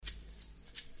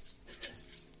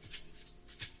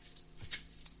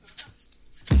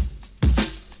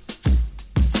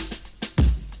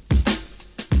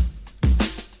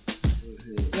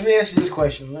let me ask you this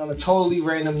question on a totally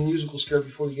random musical skirt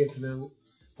before we get to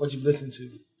what you've listened to.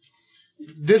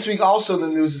 This week, also, the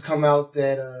news has come out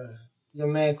that your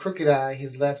man Crooked Eye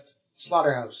has left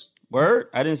Slaughterhouse. Word?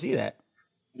 I didn't see that.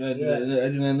 I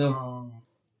did not know.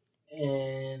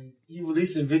 And he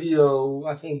released a video,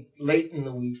 I think, late in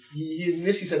the week. He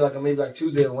initially said maybe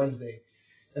Tuesday or Wednesday.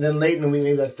 And then late in the week,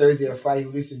 maybe Thursday or Friday, he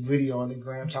released a video on the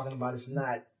gram talking about it's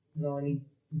not, any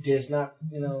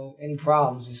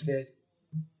problems. It's that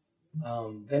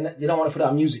they don't want to put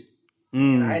out music.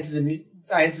 And I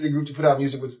entered the group to put out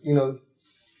music with,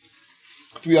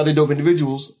 3 other dope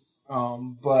individuals.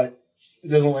 But it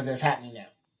doesn't look like that's happening now.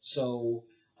 So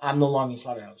I'm no longer in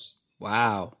Slaughterhouse.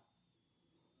 Wow.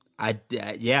 I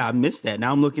missed that.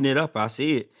 Now I'm looking it up. I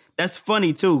see it. That's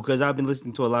funny too, because I've been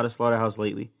listening to a lot of Slaughterhouse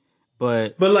lately.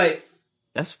 But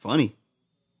that's funny.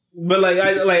 But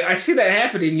I see that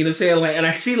happening, you know what I'm saying? And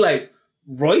I see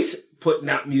Royce putting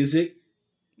out music.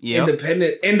 Yeah.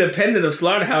 Independent of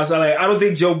Slaughterhouse. I don't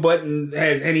think Joe Budden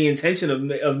has any intention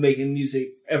of making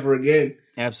music ever again.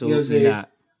 Absolutely not.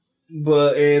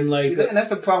 But and that's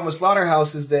the problem with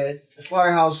Slaughterhouse is that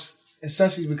Slaughterhouse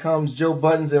essentially becomes Joe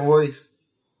Budden's and Royce.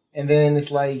 And then it's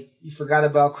you forgot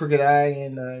about Crooked Eye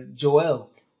and Joel.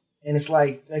 And it's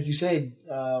like you said,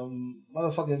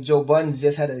 motherfucking Joe Budden's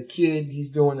just had a kid. He's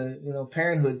doing a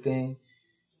parenthood thing.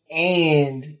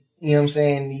 And, you know what I'm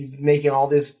saying, he's making all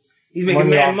this. He's making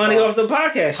mad money off the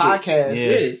podcast.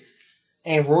 Yeah.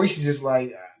 And Royce is just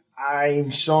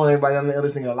I'm showing everybody I'm the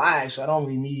illest nigga alive, so I don't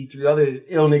really need 3 other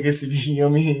ill niggas to be, you know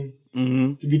what I mean?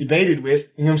 Mm-hmm. To be debated with,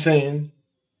 you know what I'm saying?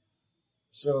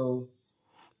 So.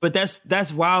 But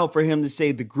that's wild for him to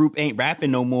say the group ain't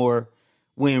rapping no more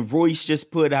when Royce just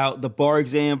put out the bar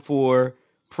exam for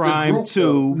Prime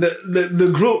 2.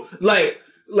 The group,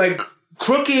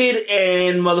 Crooked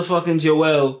and motherfucking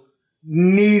Joel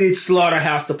needed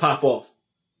Slaughterhouse to pop off.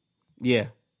 Yeah,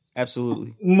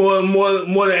 absolutely. More than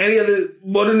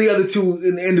the other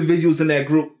 2 individuals in that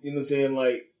group. You know what I'm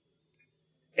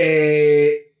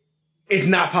saying? It's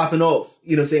not popping off.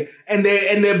 You know what I'm saying? And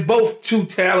they're both too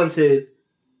talented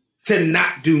to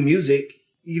not do music.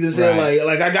 You know what I'm saying?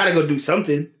 Right. I gotta go do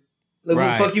something.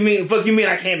 Right. Fuck you mean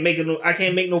I can't make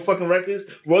no fucking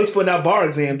records? Royce putting out bar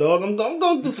exam, dog. I'm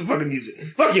gonna do some fucking music.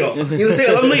 Fuck y'all. You know what I'm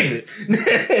saying? I'm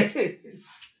leaving.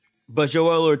 But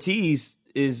Joel Ortiz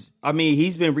he's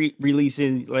been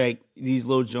releasing these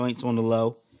little joints on the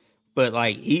low, but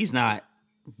he's not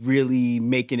really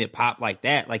making it pop like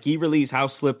that. He released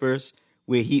House Slippers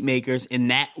with Heatmakers, and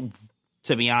that,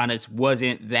 to be honest,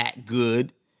 wasn't that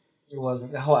good. It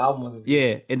wasn't. The whole album wasn't good.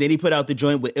 Yeah, and then he put out the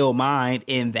joint with Ill Mind,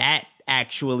 and that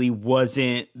actually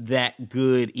wasn't that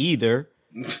good either.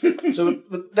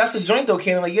 But that's the joint though,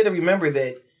 Ken. You got to remember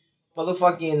that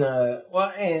motherfucking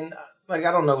I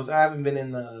don't know, I haven't been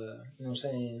in the you know what I'm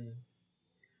saying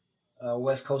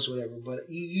West Coast or whatever, but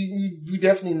you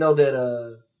definitely know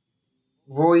that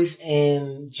Royce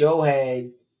and Joe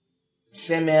had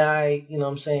semi, you know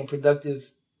what I'm saying,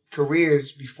 productive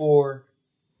careers before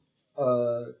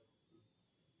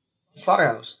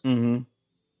Slaughterhouse. Mm-hmm.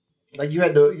 You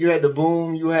had the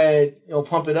Boom, you had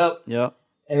Pump It Up, yeah,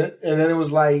 and then it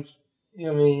was you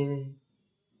know what I mean,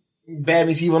 Bad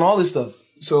Meets Evil and all this stuff.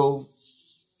 So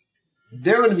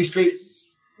they're going to be straight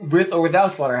with or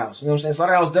without Slaughterhouse. You know what I'm saying?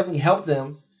 Slaughterhouse definitely helped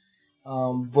them,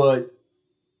 but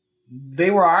they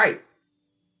were all right.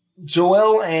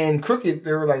 Joel and Crooked,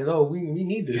 they were oh, we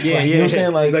need this. Yeah, you know what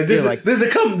I'm saying?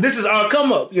 This is our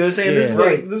come up. You know what I'm saying? Yeah.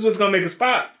 This is what's gonna make us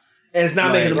pop, and it's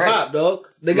not making them pop, dog.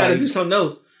 They got to do something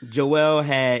else. Joel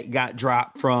got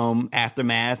dropped from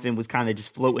Aftermath and was kind of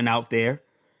just floating out there,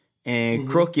 and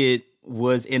Crooked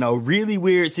was in a really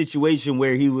weird situation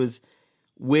where he was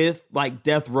with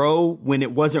Death Row when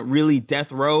it wasn't really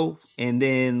Death Row, and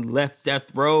then left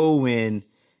Death Row, and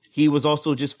he was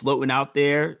also just floating out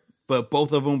there. But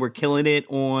both of them were killing it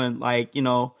on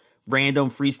random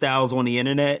freestyles on the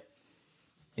internet.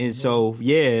 And so,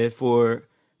 yeah, for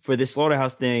this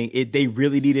Slaughterhouse thing, they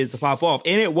really needed to pop off.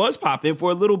 And it was popping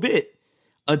for a little bit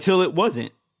until it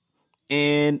wasn't.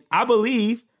 And I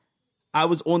believe I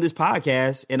was on this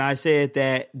podcast and I said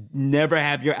that never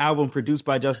have your album produced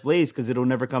by Just Blaze because it'll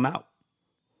never come out.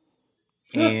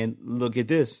 And look at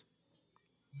this.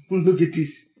 Look at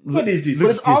this. What is this?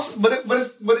 But it's also, I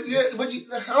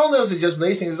don't know if it's Just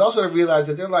Blaze thing. It's also to realize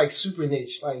that they're super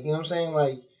niche. You know what I'm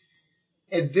saying?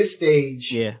 At this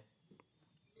stage, yeah.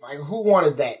 Who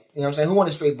wanted that? You know what I'm saying? Who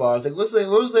wanted straight bars? What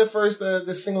was their first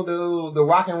the single, the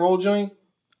rock and roll joint?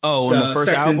 Oh, on the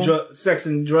first album, Sex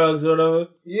and Drugs or whatever.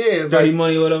 Yeah, Dirty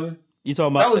Money or whatever. You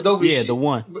talking about that was dope? Yeah, the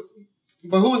one.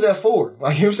 But who was that for? You know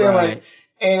what I'm saying? Right.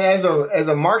 And as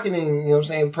a marketing, you know what I'm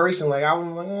saying, person, like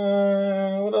I'm like,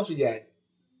 what else we got?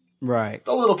 Right.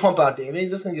 Throw a little pump out there. Maybe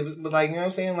just gonna give it, but like, you know what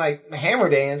I'm saying? Like Hammer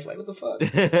Dance, like what the fuck?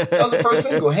 That was the first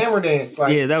single, Hammer Dance.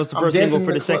 Like, yeah, that was the first single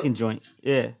for the second joint.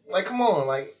 Yeah. Like, come on,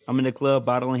 like I'm in the club,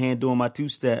 bottle in hand, doing my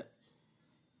 2-step.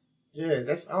 Yeah,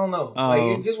 that's I don't know.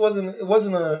 Like it just wasn't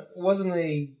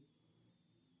a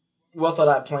well thought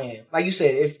out plan. Like you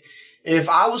said, if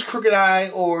I was Crooked Eye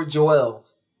or Joel,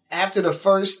 after the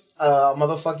first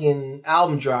motherfucking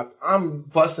album drop, I'm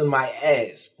busting my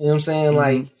ass. You know what I'm saying? Mm-hmm.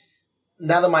 Like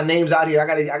now that my name's out here, I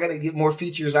gotta get more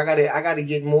features. I gotta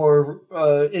get more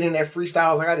internet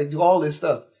freestyles. I gotta do all this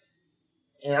stuff.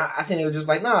 And I think they were just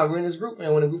like, nah, we're in this group,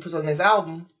 man. When the group puts out the next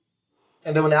album,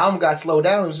 and then when the album got slowed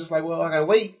down, it was just like, well, I gotta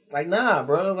wait. Like, nah,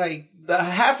 bro. Like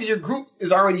half of your group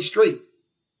is already straight.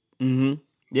 Mm-hmm.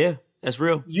 Yeah, that's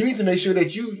real. You need to make sure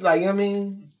that you like. I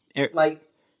mean, like.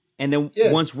 And then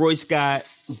once Royce got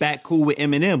back cool with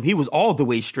Eminem, he was all the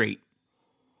way straight.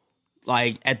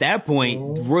 Like at that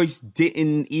point, Royce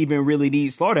didn't even really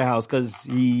need Slaughterhouse because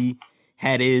he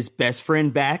had his best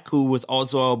friend back, who was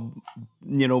also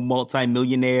a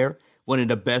multi-millionaire, one of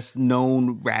the best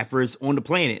known rappers on the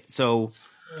planet. So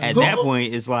at that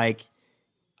point, it's like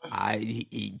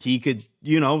he could,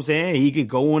 you know what I'm saying, he could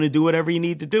go on and do whatever he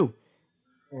need to do.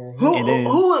 Who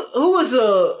was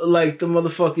like the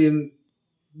motherfucking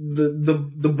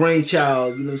the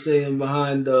brainchild, you know what I'm saying,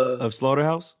 behind of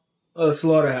Slaughterhouse?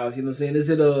 Slaughterhouse, you know what I'm saying? Is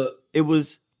it it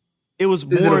was is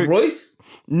more, it a Royce?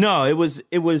 No, it was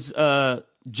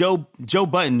Joe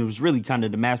Budden was really kind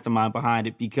of the mastermind behind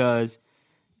it, because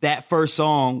that first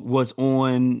song was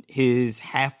on his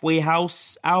Halfway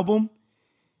House album.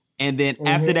 And then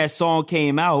after that song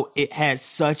came out, it had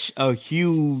such a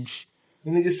huge... The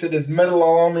nigga said there's metal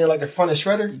all on me like the front of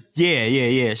Shredder.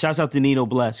 Yeah. Shouts out to Nino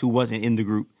Bless, who wasn't in the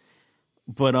group.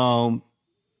 But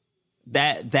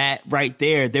that right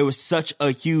there was such a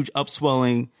huge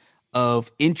upswelling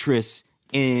of interest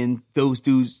in those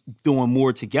dudes doing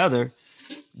more together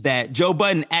that Joe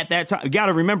Budden at that time, you got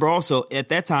to remember also, at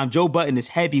that time, Joe Budden is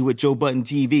heavy with Joe Budden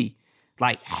TV,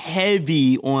 like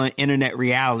heavy on internet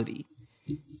reality.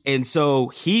 And so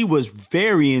he was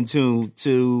very in tune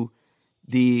to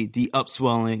the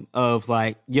upswelling of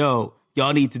like, yo,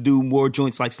 y'all need to do more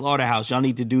joints like Slaughterhouse. Y'all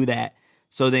need to do that.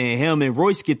 So then him and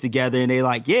Royce get together and they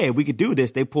like, yeah, we could do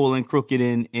this. They pull in Crooked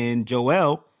and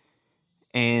Joel.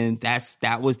 And that's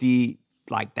how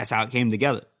it came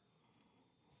together.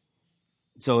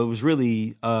 So it was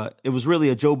really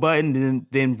a Joe Budden, and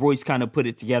then Royce kind of put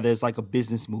it together as like a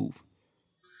business move.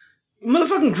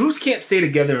 Motherfucking groups can't stay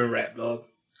together and rap, dog.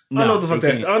 I don't know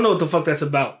what the fuck that's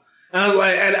about.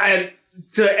 And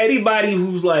to anybody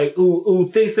who's like who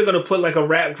thinks they're gonna put like a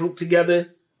rap group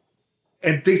together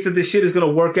and thinks that this shit is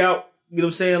gonna work out, you know what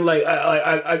I'm saying? Like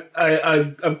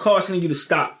I'm cautioning you to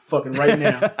stop fucking right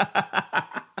now.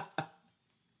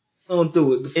 Don't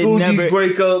do it. The Fugees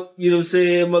break up, you know what I'm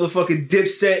saying? Motherfucking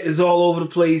Dipset is all over the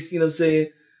place, you know what I'm saying?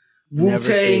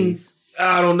 Wu-Tang,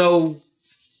 I don't know.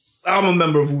 I'm a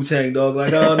member of Wu-Tang, dog.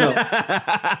 Like, I don't know.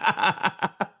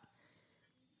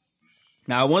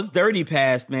 Now, once Dirty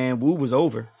passed, man, Wu was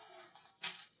over.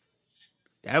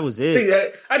 That was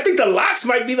it. I think the Lox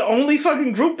might be the only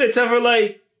fucking group that's ever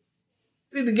like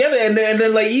stayed together, and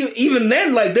then like even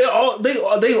then, like they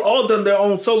all done their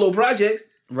own solo projects,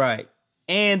 right?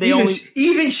 And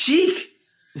even Chic.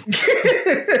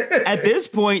 At this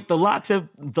point, the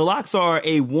Lox are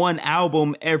a one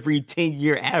album every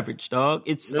 10-year average, dog.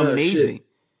 It's amazing. Shit.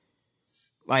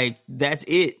 Like that's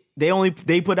it.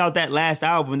 They put out that last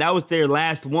album. That was their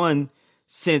last one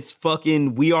since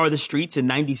fucking We Are the Streets in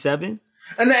 '97.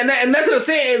 And that's what I'm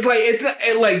saying. It's not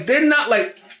like they're not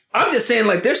like. I'm just saying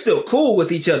like they're still cool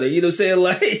with each other. You know what I'm saying?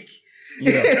 Like,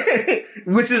 yeah.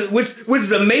 which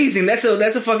is amazing. That's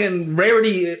a fucking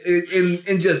rarity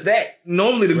in just that.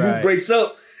 Normally the group breaks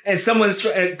up and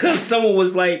because someone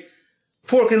was like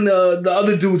porking the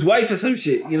other dude's wife or some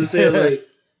shit. You know what I'm saying? Like,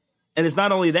 and it's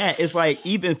not only that. It's like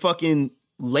even fucking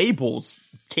labels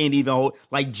can't even hold,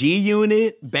 like G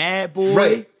Unit, Bad Boy,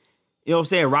 right? You know what I'm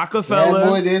saying? Rockefeller, Bad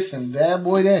Boy this and Bad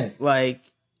Boy that. Like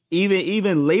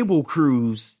even label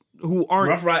crews who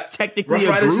aren't technically Rough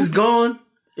Riders is gone.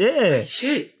 Yeah,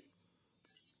 shit.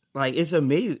 Like it's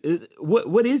amazing.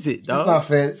 What is it, dog? It's not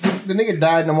fair. The nigga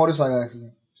died in a motorcycle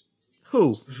accident.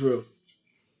 Who? It's real.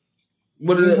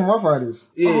 What is it? From Rough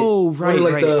Riders. Yeah. Oh, right.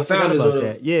 Like the founders of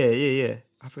that. Yeah.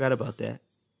 I forgot about that.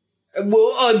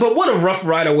 Well, but what a rough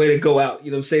rider way to go out.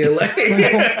 You know what I'm saying? Like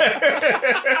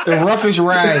the roughest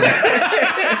ride.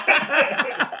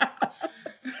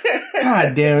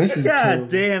 God damn, this is God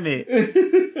damn it.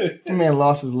 That man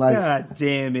lost his life. God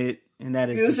damn it. And that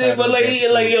is, you know what I'm saying? But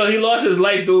he lost his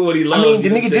life doing what he loved. I mean, the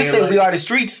nigga did say we are the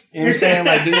streets. You know what I'm saying?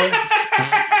 Like,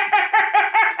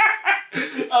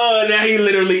 oh, now he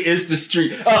literally is the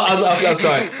street. Oh, I'm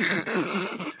sorry.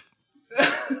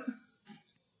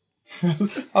 I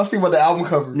was thinking about the album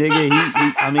cover.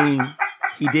 Nigga,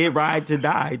 he did Ride to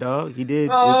Die, dog. He did.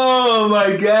 Oh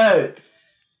my God.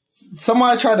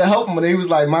 Somebody tried to help him, but he was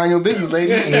like, mind your business,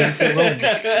 lady. And he just kept going.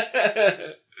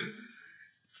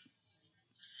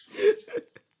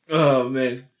 Oh,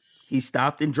 man. He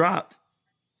stopped and dropped.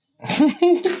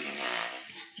 And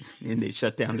they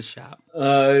shut down the shop.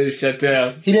 Shut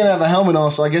down. He didn't have a helmet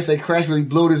on, so I guess that crash really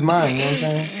blew his mind. You know what I'm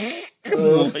saying? Come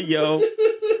on, yo.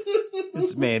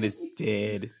 This man is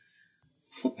dead.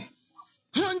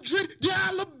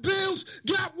 $100 bills,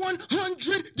 got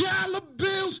 $100 bills, got $100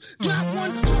 bills, got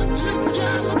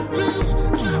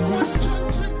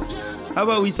 $100. How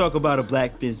about we talk about a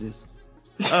black business?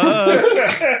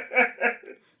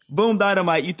 Boom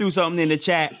Dynamite, you threw something in the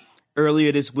chat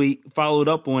earlier this week, followed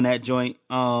up on that joint.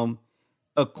 Aquaba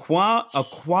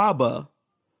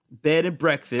Bed and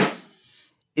Breakfast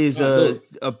is a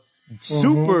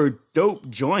super dope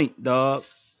joint, dog.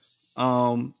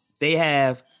 They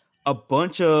have a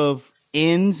bunch of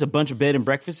inns, a bunch of bed and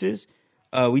breakfasts.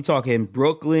 We talking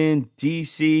Brooklyn,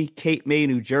 DC, Cape May,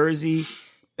 New Jersey,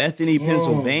 Bethany,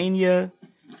 Pennsylvania.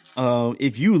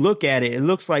 If you look at it, it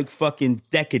looks like fucking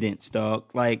decadence, dog.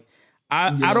 Like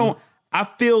I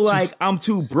feel like I'm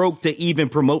too broke to even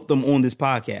promote them on this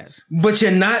podcast. But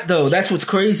you're not, though. That's what's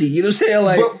crazy. You know what I'm saying?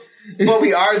 Like, but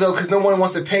we are, though, because no one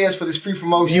wants to pay us for this free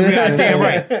promotion. You goddamn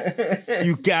right.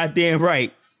 You goddamn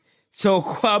right. So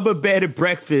Aquaba Bed and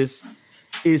Breakfast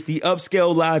is the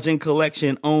upscale lodging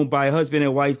collection owned by husband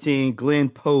and wife team Glenn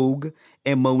Pogue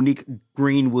and Monique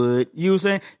Greenwood. You know what I'm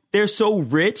saying? They're so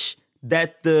rich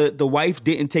that the wife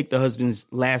didn't take the husband's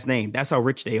last name. That's how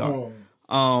rich they are.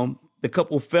 The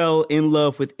couple fell in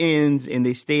love with inns and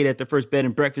they stayed at the first bed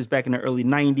and breakfast back in the early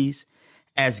 90s.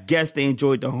 As guests, they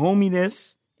enjoyed the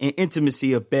hominess and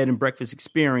intimacy of bed and breakfast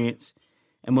experience.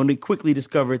 And Monique quickly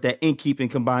discovered that innkeeping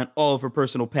combined all of her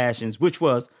personal passions, which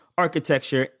was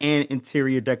architecture and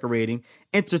interior decorating,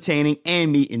 entertaining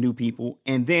and meeting new people,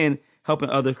 and then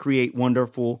helping others create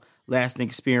wonderful, lasting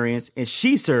experience. And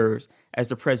she serves as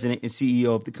the president and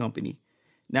CEO of the company.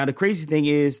 Now, the crazy thing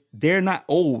is they're not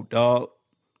old, dog.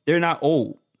 They're not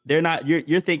old. They're not,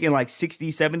 you're thinking like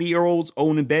 60, 70-year-olds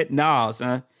owning bed. Nah,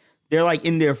 son. They're like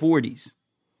in their 40s.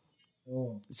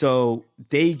 So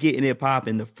they getting it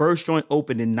popping. The first joint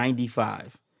opened in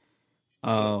 95.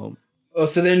 So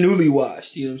they're newly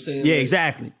washed. You know what I'm saying? Yeah,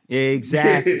 exactly. It's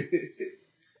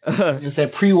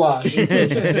that pre-wash.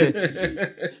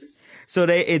 So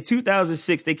in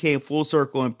 2006, they came full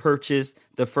circle and purchased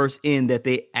the first inn that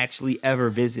they actually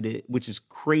ever visited, which is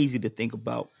crazy to think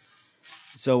about.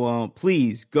 So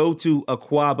please go to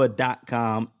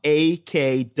aquaba.com,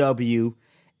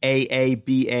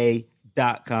 AKWAABA.com.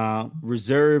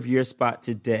 Reserve your spot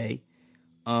today.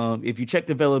 If you check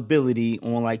the availability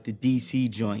on like the DC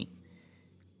joint,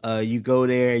 you go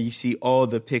there, you see all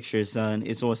the pictures, son.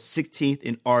 It's on 16th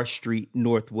and R Street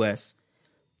Northwest.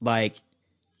 Like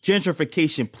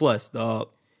gentrification plus, dog.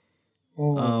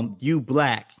 You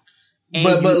black. And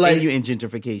you in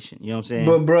gentrification, you know what I'm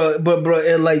saying? But bro,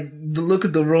 and like look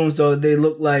at the rooms though, they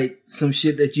look like some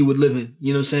shit that you would live in.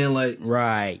 You know what I'm saying? Like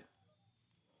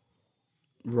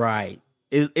Right.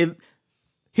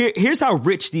 Here's how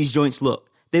rich these joints look.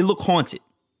 They look haunted.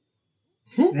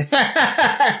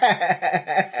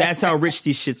 That's how rich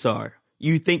these shits are.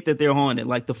 You think that they're haunted,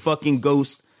 like the fucking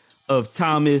ghost of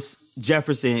Thomas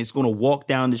Jefferson is going to walk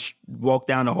down the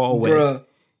hallway. Bruh,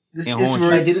 this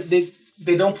like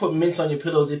they don't put mints on your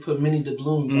pillows. They put mini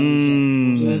doubloons on your shit.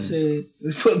 You know what I'm saying?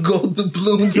 They put gold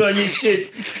doubloons on your shit.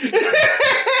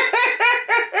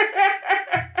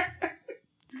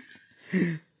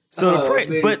 So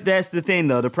but that's the thing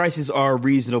though. The prices are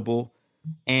reasonable.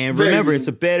 And remember, it's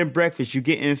a bed and breakfast. You're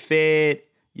getting fed.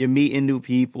 You're meeting new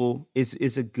people.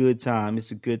 It's a good time.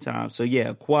 It's a good time. So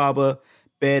yeah, Aquaba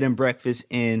Bed and Breakfast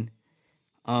Inn.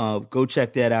 Go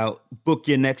check that out. Book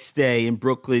your next stay in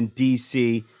Brooklyn,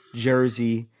 DC,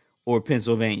 Jersey, or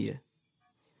Pennsylvania.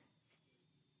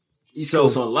 East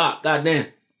Coast on lock. Goddamn.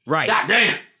 Right.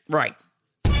 Goddamn. Right.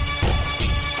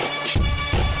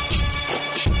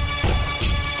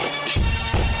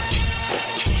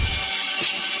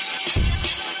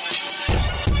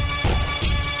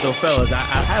 So, fellas, I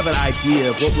have an idea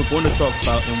of what we're going to talk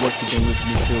about and what you've been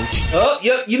listening to. Oh,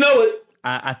 yep, you know it.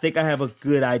 I think I have a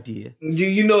good idea.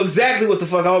 You know exactly what the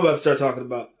fuck I'm about to start talking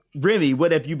about. Remy,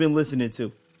 what have you been listening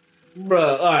to?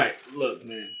 Bruh, all right, look,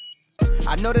 man.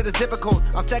 I know that it's difficult.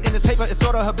 I'm stacking this paper, it's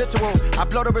sort of habitual. I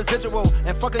blow the residual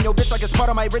and fucking your bitch like it's part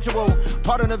of my ritual.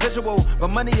 Part of the visual, but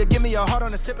money you give me a heart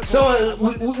on a typical. So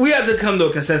we have to come to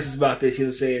a consensus about this, you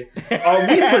know what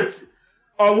I'm saying?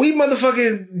 Are we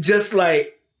motherfucking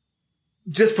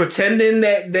just pretending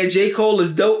that J. Cole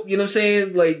is dope, you know what I'm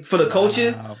saying? Like, for the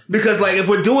culture? Because, like, if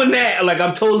we're doing that, like,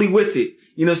 I'm totally with it.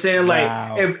 You know what I'm saying?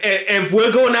 Like, if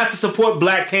we're going out to support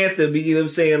Black Panther, you know what I'm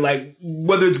saying? Like,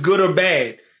 whether it's good or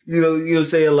bad, you know what I'm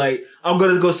saying? Like, I'm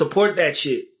gonna go support that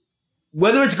shit.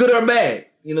 Whether it's good or bad,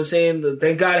 you know what I'm saying?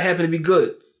 Thank God it happened to be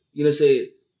good. You know what I'm saying?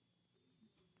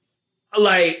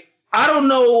 Like, I don't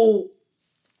know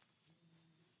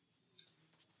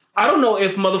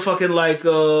if motherfucking,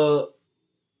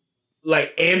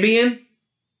 like Ambien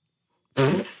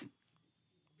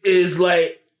is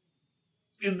like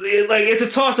it's a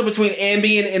toss up between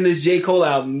Ambien and this J. Cole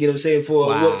album, you know what I'm saying, for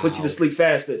what puts you to sleep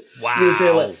faster. Wow. You know what I'm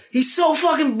saying? Like, he's so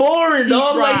fucking boring,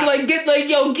 dog.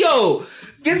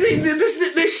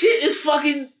 This shit is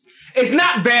fucking, it's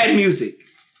not bad music.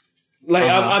 Like,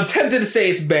 I'm tempted to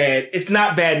say it's bad. It's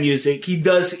not bad music. He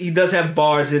does have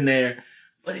bars in there,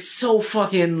 but it's so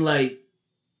fucking like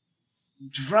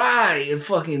dry and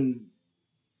fucking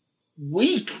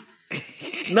weak.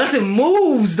 Nothing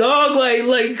moves, dog.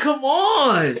 Like, come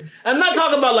on. I'm not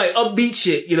talking about like upbeat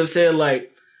shit, you know what I'm saying?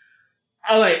 Like,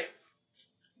 I like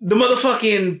the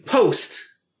motherfucking Post,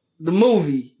 the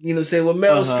movie, you know what I'm saying, with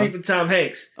Meryl Streep and Tom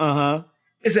Hanks.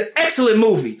 It's an excellent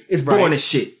movie. It's boring as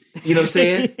shit. You know what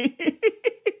I'm saying?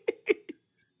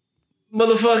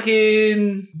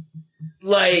 Motherfucking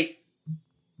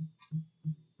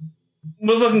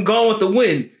Gone with the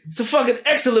Wind. It's a fucking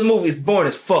excellent movie. It's boring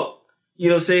as fuck. You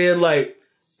know what I'm saying? Like,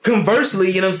 conversely,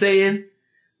 you know what I'm saying?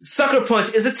 Sucker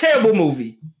Punch is a terrible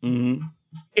movie. Mm-hmm.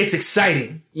 It's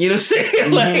exciting. You know what I'm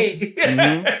saying?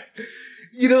 Mm-hmm. Like,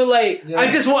 you know, like, yeah.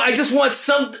 I just want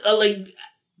some, like,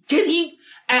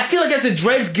 I feel like as the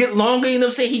dreads get longer, you know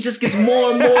what I'm saying? He just gets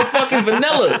more and more fucking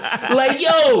vanilla. Like,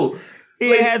 yo.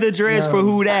 He had the dreads for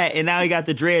Who Dat, and now he got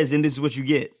the dreads, and this is what you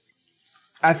get.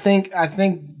 I think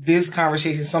this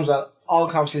conversation sums up all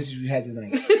the conversations we had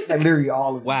tonight. Like, literally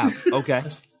all of them. Wow. Okay.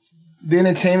 The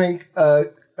entertainment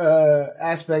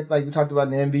aspect, like we talked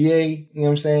about in the NBA, you know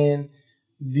what I'm saying?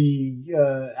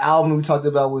 The album we talked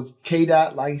about with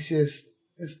K-Dot, like, it's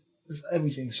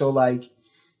everything. So, like,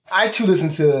 I too listen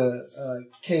to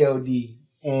KOD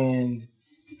and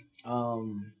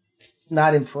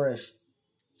not impressed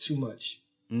too much.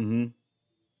 Mm-hmm.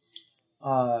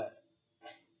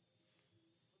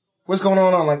 What's going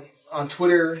on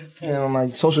Twitter and on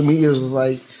like social media is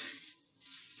like,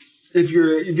 if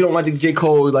you don't like the J.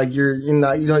 Cole, like your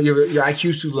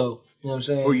IQ's too low. You know what I'm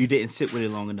saying? Or you didn't sit with it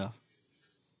long enough.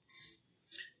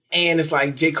 And it's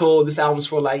like, J. Cole, this album's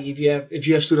for like if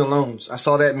you have student loans. I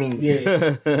saw that meme.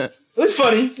 Yeah. It's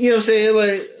funny, you know what I'm saying?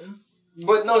 Like,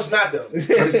 but no, it's not though. But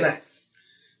it's not.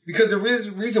 Because the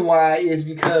reason why is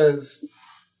because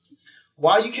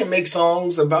while you can make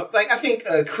songs about, like, I think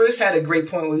Chris had a great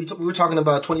point when we were talking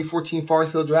about 2014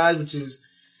 Forest Hill Drive, which is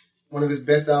one of his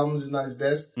best albums, if not his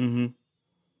best. Mm-hmm.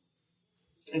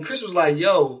 And Chris was like,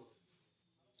 yo,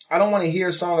 I don't want to hear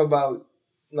a song about,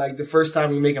 like, the first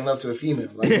time you're making love to a female.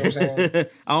 Like, you know what I'm saying?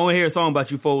 I don't want to hear a song about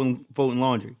you folding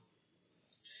laundry.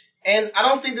 And I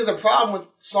don't think there's a problem with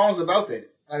songs about that.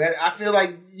 Like, I feel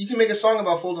like you can make a song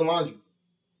about folding laundry.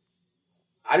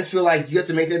 I just feel like you have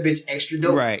to make that bitch extra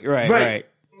dope. Right. You know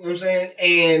what I'm saying?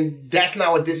 And that's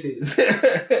not what this is.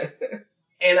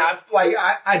 And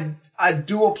I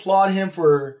do applaud him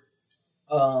for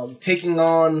taking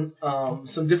on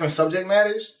some different subject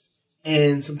matters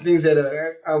and some things that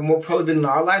are more prevalent in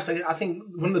our lives. Like, I think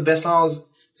one of the best songs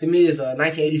to me is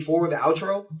 1984, the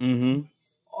outro. Mm-hmm.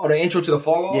 Or the intro to the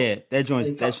Fall Off. Yeah, that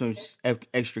joint's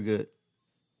extra good.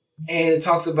 And it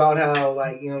talks about how,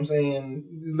 like, you know what I'm saying,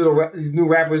 these new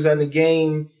rappers in the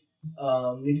game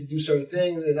need to do certain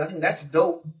things, and I think that's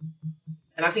dope.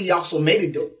 And I think he also made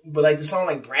it dope. But like the song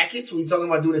like Brackets, when he's talking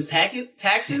about doing his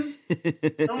taxes,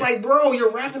 I'm like, bro,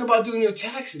 you're rapping about doing your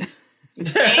taxes. And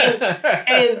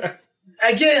again,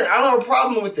 I don't have a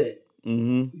problem with that.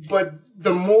 Mm-hmm. But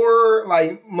the more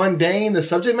like mundane the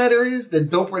subject matter is, the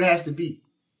doper it has to be.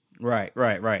 Right.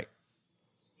 Like,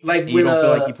 you don't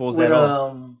feel like he pulls that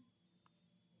off.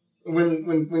 When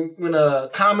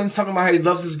Common's talking about how he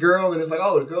loves his girl, and it's like,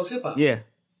 oh, the girl's hip hop. Yeah.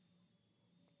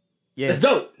 That's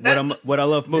dope. What I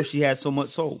love most, she had so much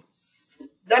soul.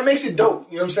 That makes it dope.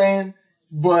 You know what I'm saying?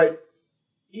 But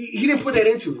he didn't put that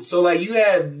into it. So, like, you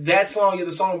have that song, you have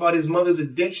the song about his mother's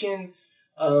addiction,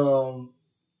 and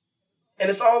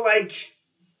it's all like,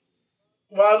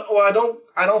 Well,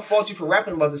 I don't fault you for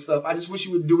rapping about this stuff. I just wish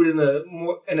you would do it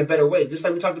in a better way. Just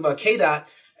like we talked about K-Dot,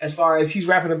 as far as he's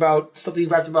rapping about stuff that he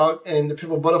rapped about in the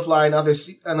Pimple Butterfly and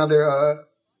other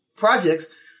projects,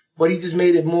 but he just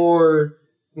made it more,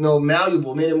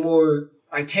 malleable, made it more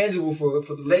like tangible for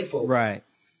the lay folk. Right.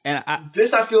 And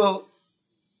this I feel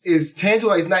is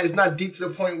tangible. It's not deep to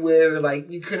the point where like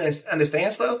you couldn't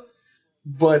understand stuff,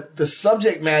 but the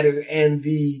subject matter and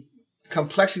the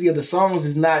complexity of the songs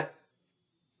is not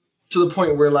to the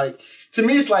point where like, to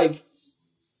me, it's like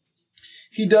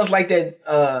he does like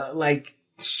that, like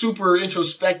super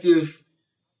introspective.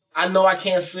 I know I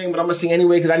can't sing, but I'm gonna sing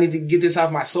anyway because I need to get this out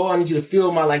of my soul. I need you to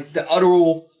feel my like the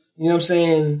utteral, you know what I'm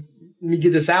saying? Let me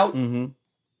get this out. Mm-hmm.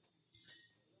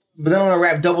 But then I'm gonna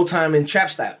rap double time in trap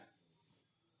style.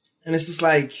 And it's just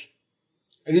like,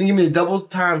 are you gonna give me the double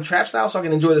time trap style so I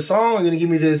can enjoy the song? Or are you gonna give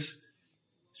me this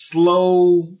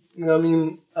slow, you know what I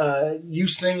mean, you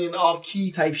singing off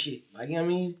key type shit? Like, you know what I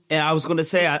mean? And I was gonna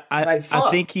say, I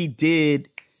think he did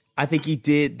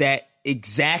that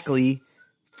exactly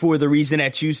for the reason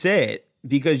that you said.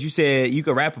 Because you said you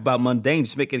could rap about mundane,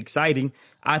 just make it exciting.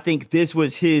 I think this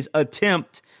was his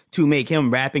attempt to make him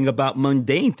rapping about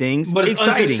mundane things, but it's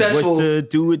exciting. Unsuccessful. Was to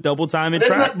do it double time and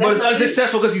trap. But it's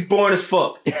unsuccessful because he's boring as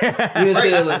fuck. You know what I'm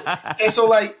saying? And so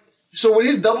with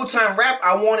his double time rap,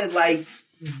 I wanted like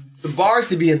the bars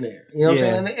to be in there. You know what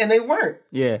I'm saying? And they weren't.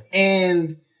 Yeah.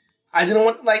 And I didn't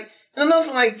want like another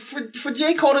thing, like for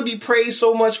J. Cole to be praised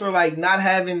so much for like not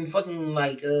having fucking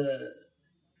like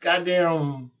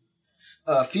goddamn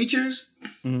features.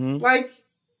 Mm-hmm. Like,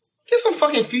 get some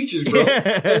fucking features, bro.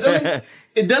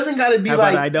 It doesn't gotta be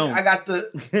like I don't gotta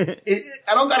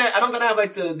have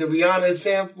like the Rihanna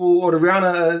sample or the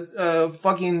Rihanna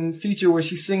fucking feature where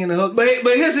she's singing the hook. But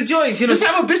here's the joint, just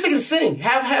have a bitch that can sing.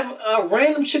 Have a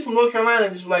random chick from North Carolina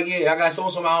and just be like, yeah, I got so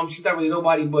and so album. She's not really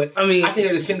nobody, but I need her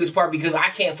to sing this part because I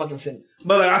can't fucking sing.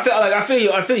 But like I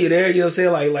feel you there. You know what I'm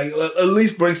saying? Like at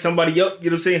least bring somebody up. You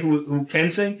know what I'm saying? Who can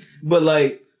sing? But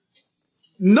like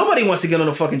nobody wants to get on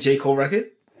a fucking J. Cole record.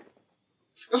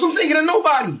 That's what I'm saying. Get a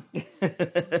nobody.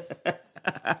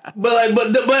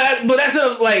 but that's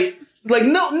no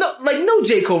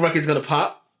J. Cole record's gonna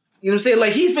pop. You know what I'm saying?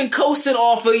 Like he's been coasting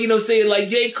off of, you know what I'm saying? Like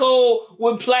J. Cole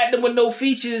went platinum with no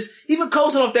features. He's been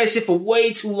coasting off that shit for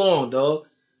way too long, dog.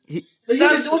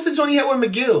 What's the joint he had with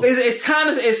McGill? It's time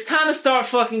to start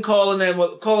fucking calling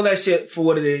that shit for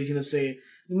what it is. You know what I'm saying?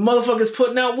 Motherfuckers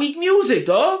putting out weak music,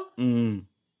 dog. Mm.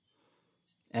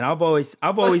 And I've always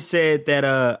said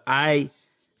that I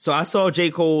saw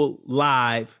J. Cole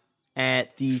live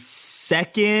at the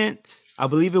second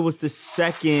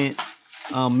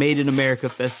Made in America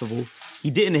festival.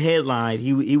 He didn't headline.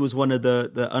 He was one of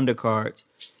the undercards.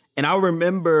 And I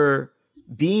remember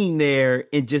being there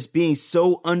and just being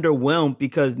so underwhelmed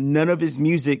because none of his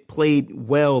music played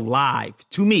well live.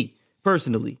 To me,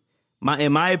 personally,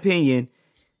 in my opinion,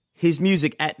 his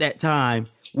music at that time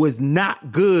was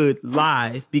not good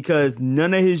live because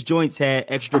none of his joints had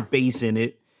extra bass in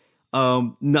it.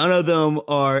 None of them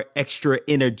are extra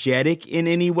energetic in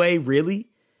any way, really.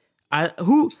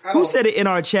 Who said it in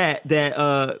our chat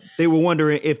that they were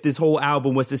wondering if this whole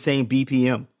album was the same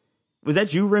BPM? Was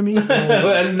that you, Remy? No,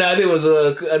 I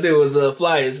think it was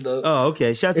Flyers though. Oh,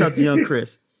 okay. Shouts out to Young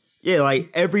Chris. Yeah,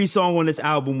 like every song on this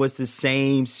album was the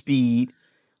same speed.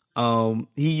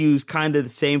 He used kind of the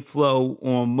same flow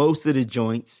on most of the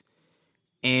joints.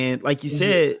 And like you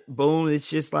said, boom, it's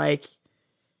just like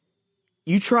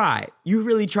you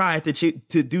really tried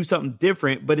to do something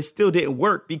different, but it still didn't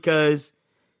work because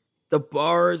the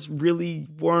bars really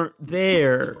weren't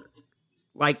there.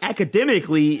 Like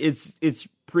academically, it's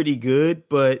pretty good,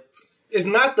 but it's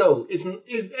not though. And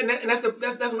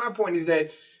that's my point is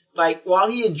that like while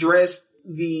he addressed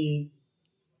the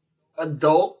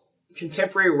adult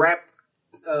contemporary rap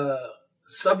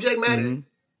subject matter, mm-hmm.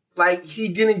 like he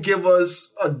didn't give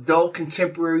us adult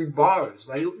contemporary bars.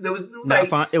 Like there was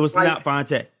it was not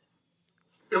Fonte.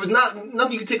 It was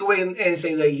nothing you could take away and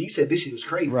say like he said this shit was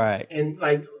crazy, right? And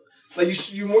like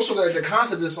you more so like the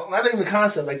concept of the song, not even the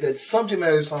concept, like the subject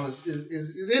matter of the song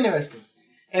is interesting.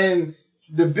 And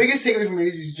the biggest takeaway from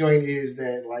this joint is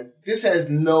that like this has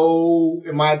no,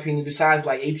 in my opinion, besides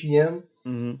like ATM,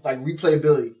 mm-hmm. like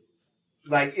replayability.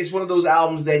 Like it's one of those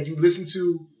albums that you listen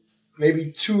to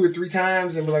maybe 2 or 3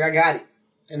 times and be like, I got it,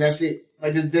 and that's it.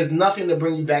 Like there's nothing to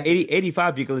bring you back.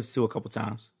 85 you can listen to a couple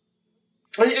times.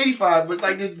 I mean 85, but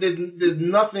like there's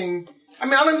nothing. I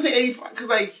mean I don't even think 85 because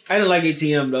like I didn't like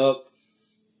ATM, dog.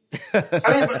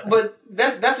 I mean, but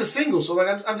that's a single. So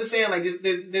like I'm just saying like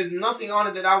there's nothing on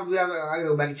it that I would be I gotta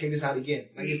go back and check this out again.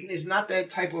 Like it's not that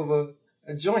type of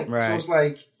a joint. Right. So it's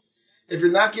like, if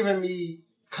you're not giving me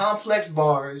complex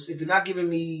bars, if you're not giving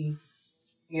me,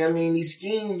 you know what I mean, these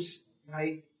schemes,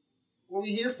 like, what are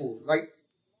we here for? Like,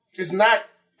 it's not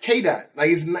K-Dot. Like,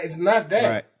 it's not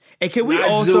that. Right. And can we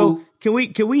also, can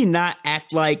we not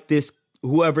act like this,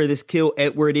 whoever this Kill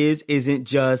Edward isn't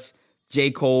just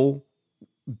J. Cole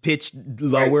pitched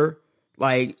lower?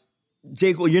 Right. Like,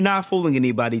 J. Cole, you're not fooling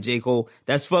anybody, J. Cole.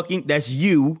 That's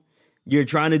you. You're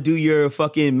trying to do your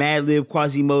fucking Madlib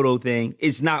Quasimodo thing.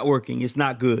 It's not working. It's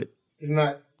not good. It's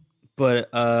not. But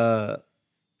you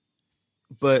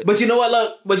know what,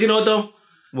 look? But you know what though?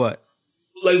 What?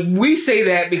 Like, we say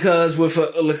that because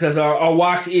our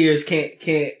washed ears can't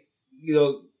interpret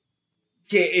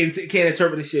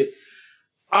the shit.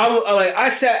 I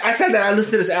said that I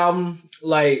listened to this album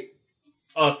like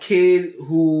a kid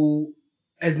who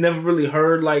has never really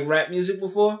heard like rap music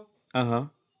before. Uh-huh.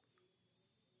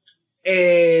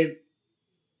 And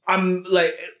I'm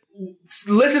like,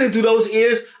 listening to those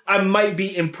ears, I might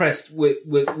be impressed with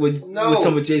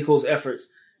some of J. Cole's efforts.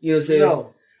 You know what I'm saying?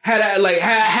 No. Had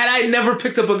I never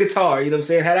picked up a guitar, you know what I'm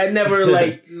saying? Had I never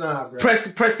like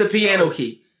pressed the piano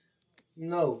key.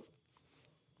 No.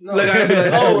 Like I'd be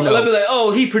like, I'd be like,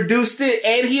 oh, he produced it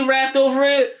and he rapped over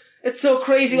it. It's so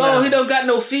crazy. No. Oh, he don't got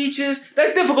no features.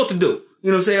 That's difficult to do. You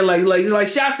know what I'm saying? Like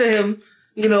shouts to him.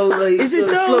 You know, like is it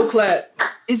slow clap.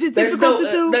 Is it difficult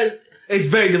to do? It's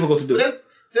very difficult to do. But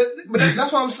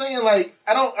that's what I'm saying. Like,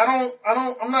 I'm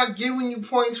not giving you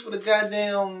points for the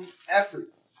goddamn effort.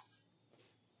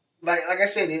 Like I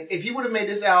said, if he would have made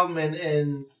this album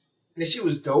and this shit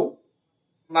was dope,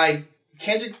 like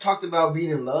Kendrick talked about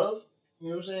being in love, you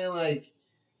know what I'm saying? Like,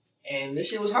 and this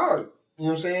shit was hard. You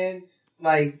know what I'm saying?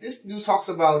 Like, this dude talks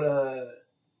about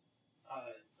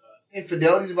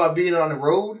infidelities, about being on the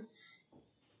road.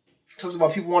 Talks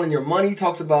about people wanting your money.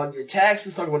 Talks about your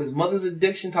taxes. Talks about his mother's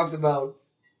addiction. Talks about,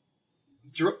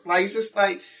 like, it's just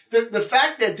like the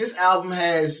fact that this album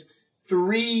has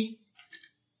 3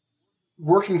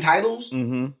 working titles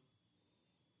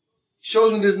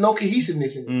shows me there's no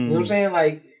cohesiveness in it. You know what I'm saying?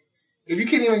 Like, if you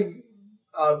can't even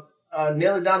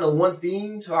nail it down to one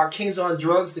theme, to our kings on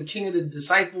drugs, the king of the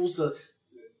disciples,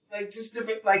 like, just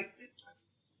different, like,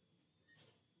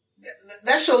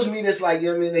 that shows me that's like, you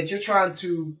know what I mean, that you're trying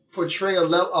to portray a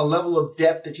level of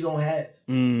depth that you don't have.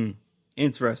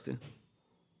 Interesting.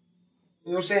 You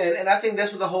know what I'm saying? And I think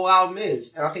that's what the whole album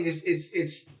is. And I think it's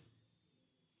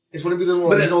one of the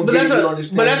ones you don't get to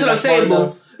understand. But that's what I'm saying,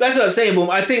 Boom. That's what I'm saying, Boom.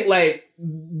 I think like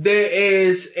there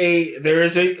is a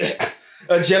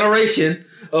generation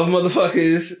of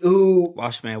motherfuckers who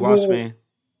Watchman,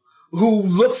 who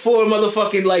look for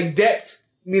motherfucking like depth.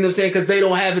 You know what I'm saying? Because they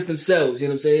don't have it themselves. You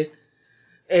know what I'm saying?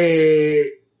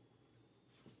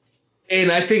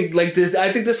 And I think like this.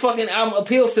 I think this fucking album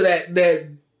appeals to that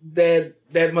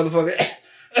motherfucking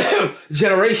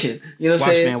generation. You know what I'm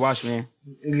saying? Watchman.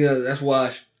 Yeah, that's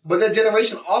Wash. But that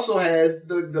generation also has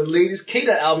the latest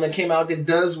K-Dot album that came out that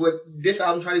does what this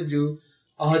album tried to do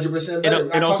 100%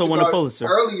 better. It also won a Pulitzer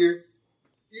earlier.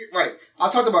 Right. I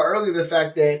talked about earlier the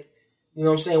fact that, you know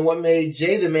what I'm saying, what made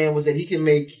Jay the man was that he can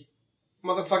make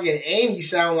motherfucking Annie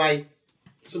sound like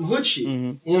some hood shit. You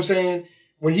know what I'm saying?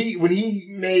 When he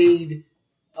made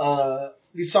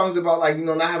these songs about, like, you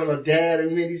know, not having a dad,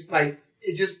 and these, like,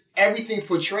 it just everything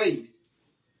portrayed.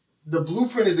 The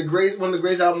Blueprint is one of the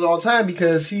greatest albums of all time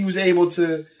because he was able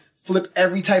to flip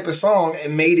every type of song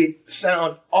and made it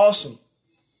sound awesome.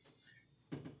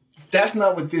 That's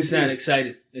not what this sound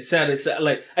excited. It sounded excited.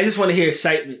 Like, I just want to hear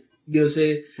excitement. You know what I'm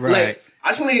saying? Right. Like, I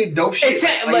just want to hear dope shit.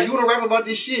 Like, you want to rap about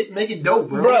this shit, make it dope,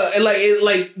 bro. Bruh, and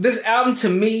like this album to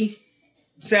me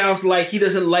sounds like he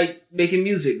doesn't like making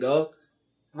music, dog.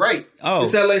 Right. Oh. It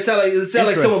sounds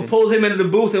like someone pulled him into the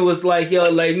booth and was like,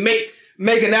 yo, like,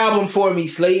 make an album for me,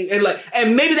 slave.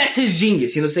 And maybe that's his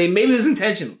genius, you know what I'm saying? Maybe it was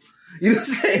intentional. You know what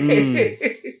I'm saying?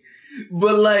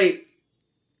 But like,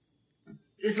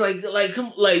 it's like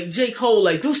J. Cole,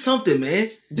 like, do something, man.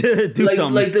 do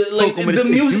something. Like the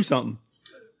music. Do something.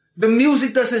 The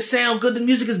music doesn't sound good. The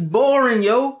music is boring,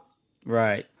 yo.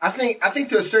 Right. I think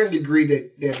to a certain degree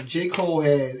that J. Cole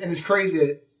has, and it's crazy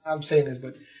that I'm saying this,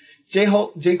 but J.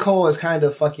 Cole has kind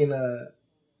of fucking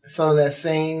fell in that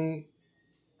same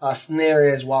snare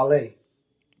as Wale.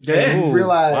 Yeah. You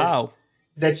realize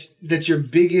that your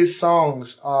biggest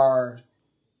songs are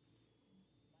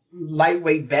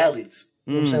lightweight ballads.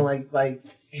 You know what I'm saying? Like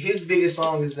his biggest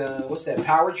song is what's that?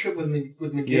 Power Trip with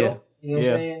McGill. Yeah. You know what I'm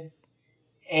saying?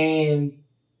 And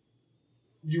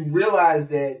you realize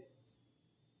that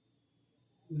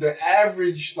the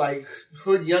average like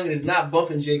hood youngin is not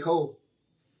bumping J. Cole.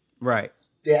 Right.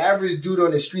 The average dude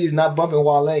on the street is not bumping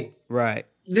Wale. Right.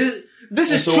 This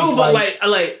This is true, but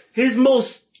like his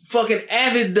most fucking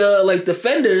avid like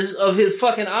defenders of his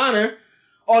fucking honor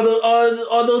are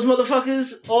those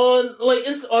motherfuckers on like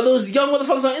are those young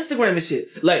motherfuckers on Instagram and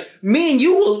shit. Like me and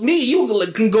you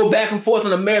like, can go back and forth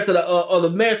on the merits of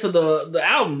the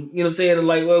album. You know what I'm saying? And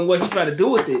like what he tried to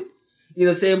do with it. You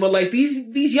know what I'm saying? But like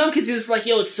these young kids are just like,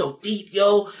 yo, it's so deep,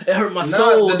 yo. It hurt my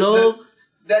soul, dog.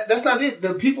 That's not it.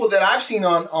 The people that I've seen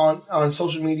on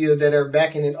social media that are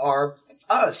backing it are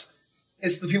us.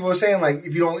 It's the people who are saying like,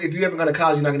 if you haven't gone to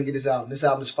college, you're not gonna get this album. This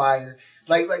album is fire.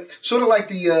 Like sort of like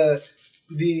the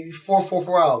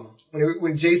 444 album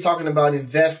when Jay's talking about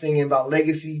investing and about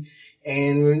legacy,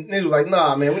 and they were like,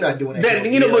 nah, man, we're not doing that.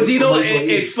 But do you know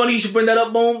it's funny you should bring that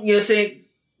up, Boom. You know what I'm saying?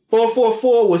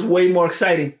 444 was way more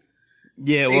exciting.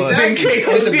 Yeah, it was. Exactly.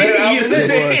 It's a better album.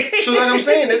 So like I'm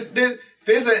saying,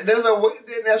 there's a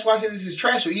that's why I say this is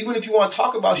trash. So even if you want to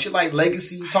talk about shit like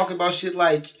legacy, talk about shit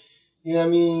like, you know what I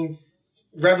mean,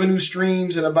 revenue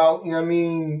streams and about, you know what I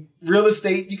mean, real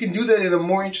estate, you can do that in a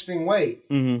more interesting way.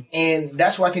 Mm-hmm. And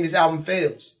that's why I think this album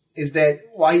fails, is that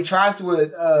while he tries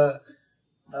to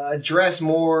address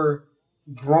more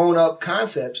grown up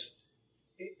concepts,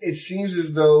 it seems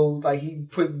as though like he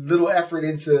put little effort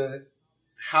into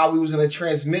how he was going to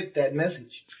transmit that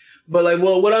message. But like,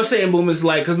 well, what I'm saying, Boom, is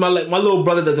like, cause my little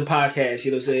brother does a podcast,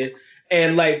 you know what I'm saying?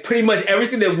 And like, pretty much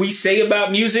everything that we say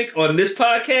about music on this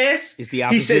podcast, is the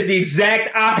opposite. He says the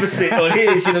exact opposite on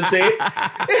his, you know what I'm saying?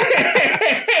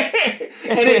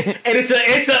 and it's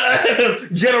a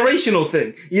generational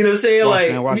thing, you know what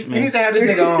I'm saying? We need to have this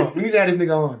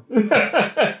nigga on.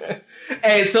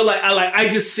 And so like, I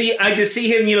just see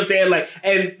him, you know what I'm saying? Like,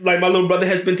 and like my little brother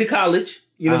has been to college.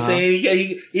 You know what I'm saying? Yeah,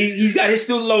 he's got his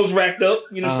student loans racked up.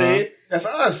 You know what I'm saying? That's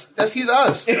us. He's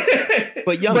us.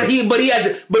 but he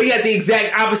has the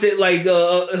exact opposite. Like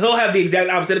he'll have the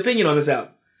exact opposite opinion on this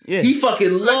album. Yeah. He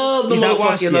fucking loved the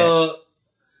motherfucking.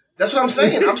 That's what I'm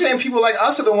saying. I'm saying people like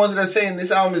us are the ones that are saying this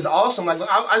album is awesome. Like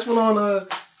I just went on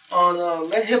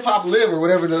Let Hip Hop Live or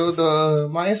whatever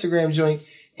my Instagram joint,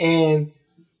 and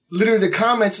literally the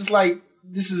comments is like,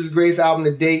 this is his greatest album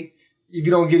to date. If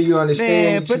you don't get it, you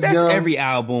understand. Man, but that's every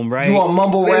album, right? You want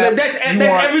mumble rap. That's they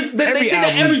say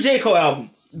that every J. Cole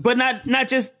album. But not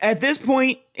just at this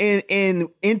point in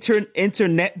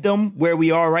internetdom where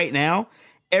we are right now.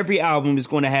 Every album is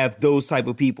going to have those type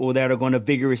of people that are going to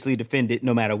vigorously defend it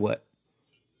no matter what.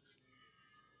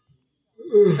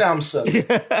 This album sucks. And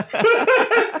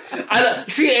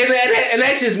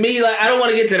that's just me. Like, I don't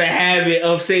want to get to the habit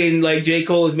of saying like J.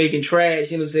 Cole is making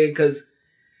trash. You know what I'm saying? Because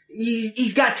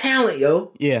he's got talent,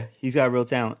 yo. Yeah, he's got real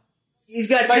talent. He's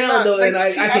got talent though, and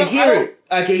I can hear it.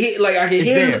 I can hear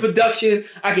it in the production.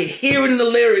 I can hear it in the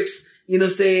lyrics. You know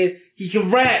what I'm saying? He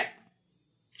can rap.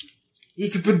 He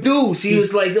can produce. He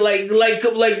was like,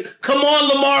 come on,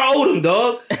 Lamar Odom,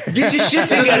 dog. Get your shit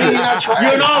together.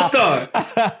 You're an all-star.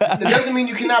 It doesn't mean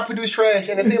you cannot produce trash.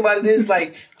 And the thing about it is,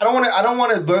 like, I don't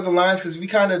want to blur the lines because we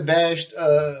kind of bashed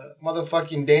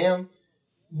motherfucking Damn,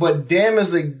 but Damn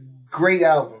is a great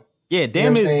album. Yeah,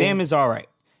 Damn is all right.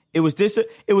 It was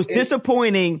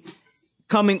disappointing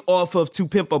coming off of To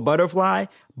Pimp a Butterfly,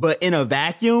 but in a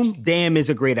vacuum, Damn is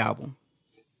a great album.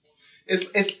 And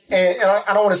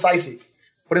I don't want to slice it,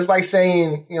 but it's like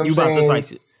saying, you know what I'm saying? You about to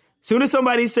slice it. Soon as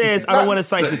somebody says, I don't want to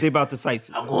slice it, they about to slice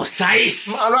it. I'm going to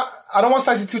slice. I don't want to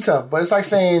slice it too tough, but it's like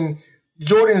saying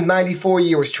Jordan's 94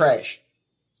 year was trash.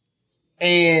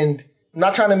 And I'm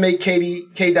not trying to make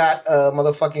K. Dot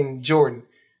motherfucking Jordan,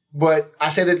 but I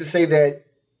say that to say that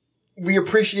we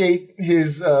appreciate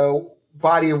his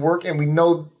body of work, and we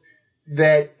know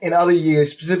that in other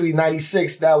years, specifically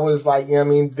 96, that was like, you know what I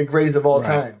mean, the greatest of all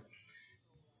time.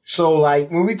 So,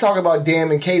 like, when we talk about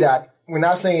Damn and K-Dot, we're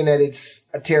not saying that it's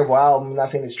a terrible album. We're not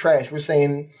saying it's trash. We're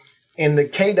saying in the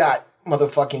K-Dot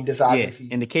motherfucking discography.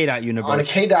 Yeah, in the K-Dot universe. On the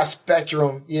K-Dot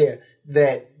spectrum,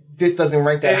 that this doesn't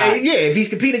rank that high. Yeah, if he's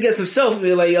competing against himself,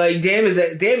 like Damn is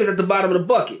at the bottom of the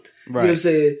bucket. Right. You know what I'm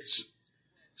saying?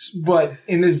 But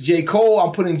in this J. Cole,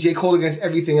 I'm putting J. Cole against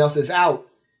everything else that's out,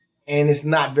 and it's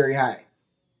not very high.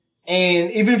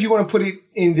 And even if you want to put it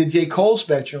in the J. Cole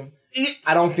spectrum,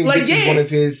 I don't think this is one of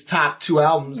his top two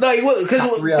albums. Like,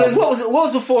 because what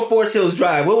was before Forest Hills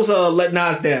Drive? What was Let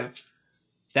Nas Down?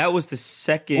 That was the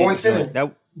second. Born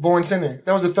Sinner. Born Sinner.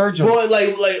 That was the third joint.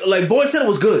 Born Sinner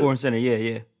was good. Born Sinner,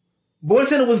 yeah. Born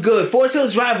Sinner was good. Forest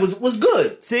Hills Drive was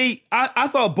good. See, I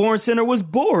thought Born Sinner was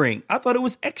boring. I thought it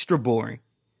was extra boring.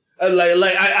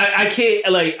 I can't,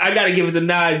 I gotta give it the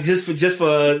nod just for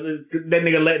that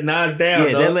nigga Let Nas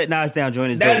Down. Yeah, that Let Nas Down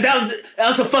joint is that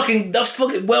was fucking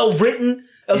well written.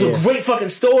 That was a great fucking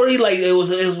story. Like, it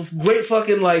was a great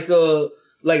fucking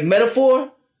like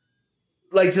metaphor.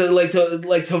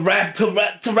 to rap a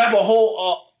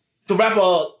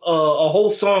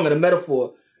whole song and a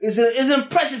metaphor is an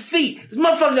impressive feat. This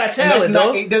motherfucker got talent,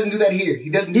 though. He doesn't do that here. He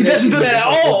doesn't do that at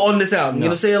all on this album. No. You know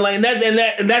what I'm saying? Like,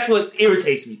 and that's what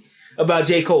irritates me about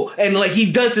J. Cole. And like,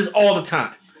 he does this all the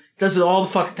time. Does it all the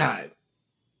fucking time.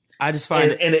 I just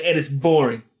find and it's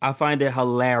boring. I find it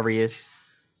hilarious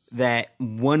that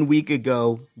 1 week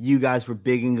ago you guys were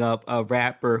bigging up a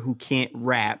rapper who can't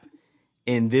rap,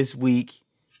 and this week,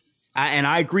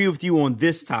 I agree with you on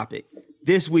this topic.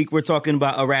 This week we're talking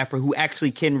about a rapper who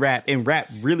actually can rap and rap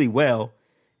really well,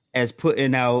 as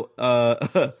putting out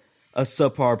a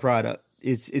subpar product.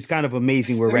 It's kind of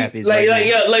amazing where rap is.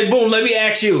 Boom. Let me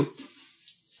ask you.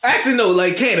 Actually, no.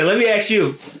 Like, Cannon, let me ask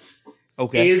you.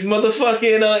 Okay. Is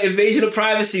motherfucking Invasion of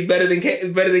Privacy better than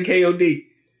KOD?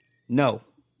 No.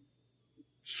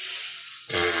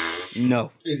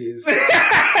 No. It is. No,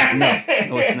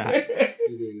 it's not.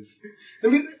 It is.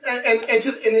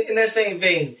 In that same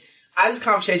vein, I had this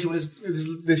conversation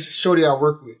with this shorty I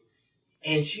work with,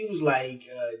 and she was like,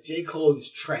 J. Cole is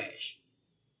trash.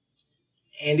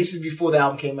 And this is before the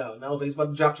album came out. And I was like, it's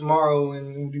about to drop tomorrow,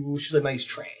 and she's like, no, he's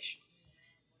trash.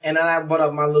 And then I brought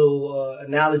up my little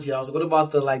analogy. I was like, what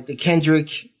about the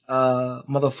Kendrick,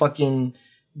 motherfucking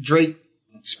Drake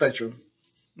spectrum?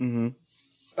 Mm-hmm.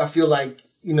 I feel like,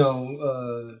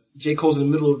 J. Cole's in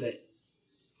the middle of that.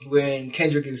 When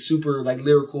Kendrick is super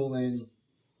lyrical and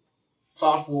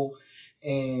thoughtful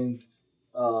and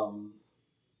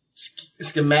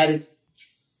schematic,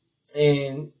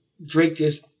 and Drake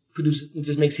just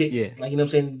makes hits. Yeah. Like, you know what I'm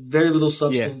saying? Very little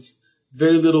substance,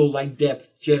 very little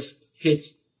depth, just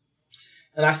hits.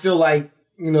 And I feel like,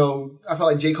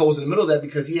 J. Cole's in the middle of that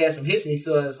because he has some hits and he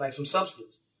still has some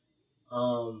substance.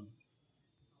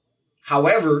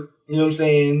 However, you know what I'm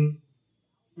saying?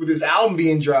 With this album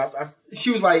being dropped, she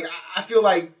was like, I feel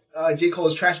like J. Cole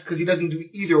is trash because he doesn't do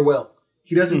either well.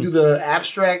 He doesn't do the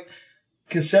abstract,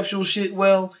 conceptual shit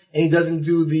well, and he doesn't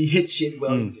do the hit shit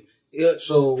well either. Yeah.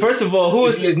 So first of all,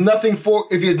 if he has nothing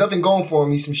going for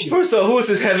him, he's some shit. First of all, who is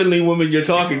this heavenly woman you're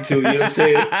talking to? You know what I'm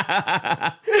saying?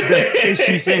 Is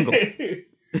she single? She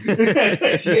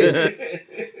is.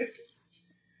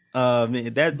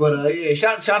 Man, that. But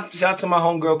shout to my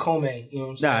homegirl Comey. You know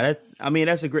what I'm saying?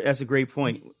 That's a great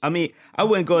point. I mean, I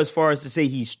wouldn't go as far as to say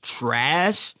he's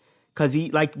trash because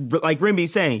he like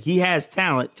Remy's saying, he has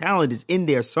talent. Talent is in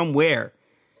there somewhere.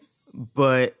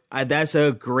 But that's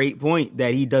a great point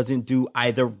that he doesn't do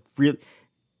either. Really,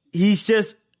 he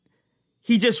just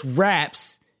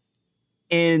raps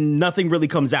and nothing really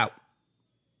comes out.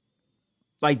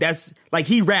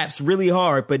 He raps really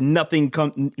hard, but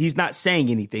he's not saying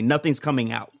anything. Nothing's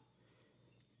coming out.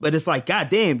 But it's like,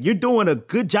 goddamn, you're doing a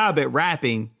good job at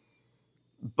rapping,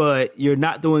 but you're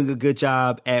not doing a good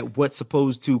job at what's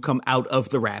supposed to come out of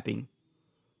the rapping.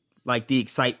 Like the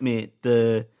excitement,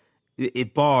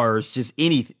 it bars, just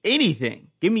anything.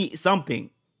 Give me something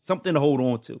to hold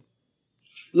on to.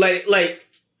 Like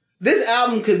this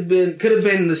album could have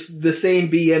been the same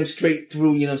BM straight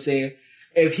through, you know what I'm saying?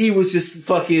 If he was just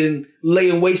fucking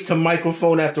laying waste to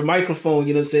microphone after microphone,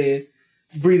 you know what I'm saying?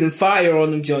 Breathing fire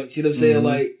on them joints, you know what I'm saying? Mm-hmm.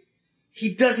 Like,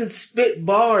 he doesn't spit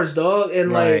bars, dog.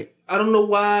 And right. I don't know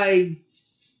why.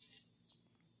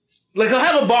 He'll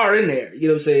have a bar in there, you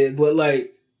know what I'm saying? But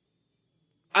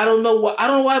I don't know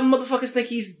why motherfuckers think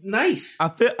he's nice. I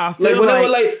feel whenever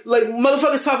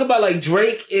motherfuckers talk about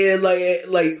Drake and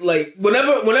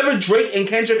whenever Drake and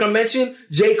Kendrick are mentioned,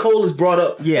 J. Cole is brought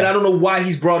up. Yeah. And I don't know why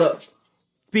he's brought up.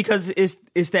 Because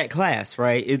it's that class,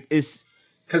 right? It's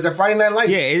because they're Friday Night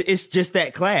Lights. Yeah, it's just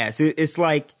that class. It's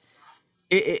kind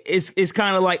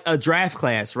of like a draft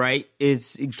class, right?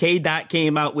 It's K. Dot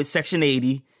came out with Section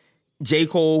 80. J.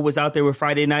 Cole was out there with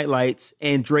Friday Night Lights,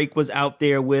 and Drake was out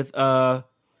there with Houston,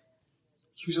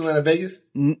 Atlanta, Vegas.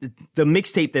 The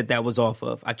mixtape that was off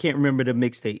of. I can't remember the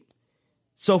mixtape.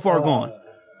 So Far Gone.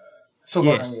 So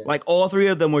Far Gone. Yeah. Like all three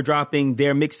of them were dropping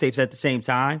their mixtapes at the same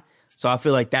time. So I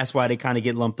feel like that's why they kind of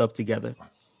get lumped up together.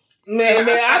 Man,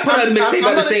 I put out a mixtape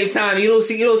at the same time. You don't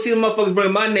see the motherfuckers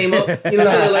bring my name up. You know what I'm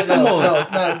saying? Come on.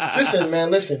 No.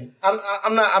 Listen.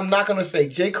 I'm not gonna fake.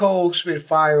 J. Cole spit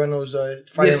fire on those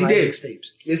Friday Night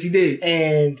mixtapes. Yes, he did.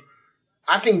 And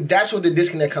I think that's where the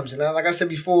disconnect comes in. Now, like I said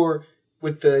before,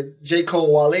 with the J.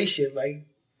 Cole Wale shit,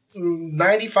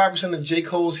 95% of J.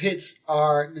 Cole's hits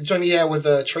are the joint he had with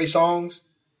Trey Songz.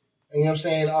 You know what I'm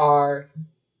saying? Are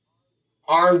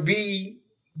R&B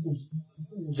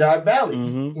jive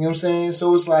ballads. Mm-hmm. You know what I'm saying?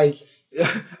 So it's like,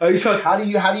 how do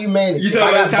you manage? You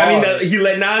talking about the time he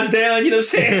let Nas down? You know what I'm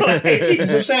saying? You know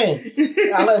what I'm saying?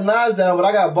 I let Nas down, but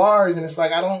I got bars, and it's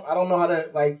like I don't know how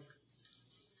to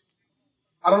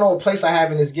I don't know what place I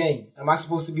have in this game. Am I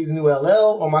supposed to be the new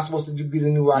LL or am I supposed to be the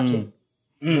new Rakim?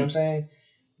 You know what I'm saying?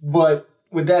 But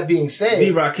with that being said,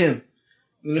 be Rakim.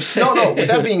 No. With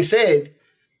that being said,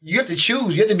 you have to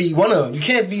choose. You have to be one of them. You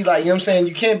can't be like, you know what I'm saying?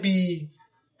 You can't be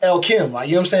El Kim. Like,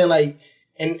 you know what I'm saying? Like,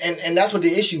 and that's what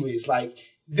the issue is. Like,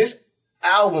 this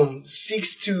album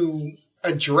seeks to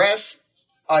address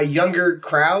a younger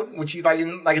crowd, which he, like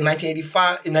in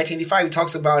 1985, he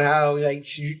talks about how,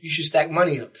 like, you should stack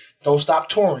money up. Don't stop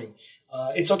touring.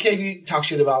 It's okay if you talk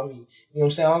shit about me. You know what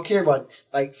I'm saying? I don't care about,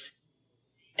 like,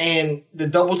 and the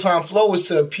double time flow is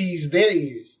to appease their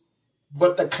ears.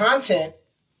 But the content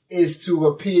is to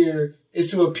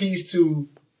appease to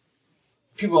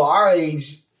people our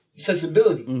age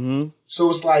sensibility. Mm-hmm. So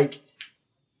it's like,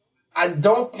 I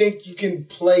don't think you can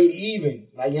play it even.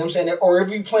 Like, you know what I'm saying? Or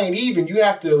if you play it even, you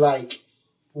have to, like,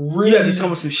 really... You have to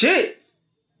come with some shit.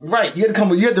 Right. You have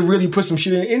to really put some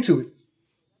shit into it.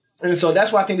 And so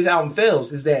that's why I think this album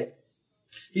fails, is that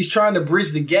he's trying to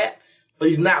bridge the gap, but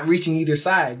he's not reaching either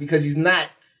side because he's not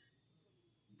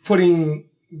putting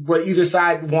what either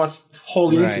side wants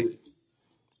wholly into it.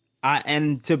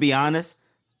 And to be honest,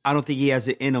 I don't think he has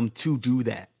it in him to do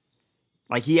that.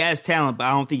 Like, he has talent, but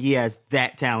I don't think he has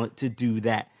that talent to do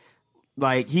that.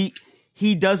 Like,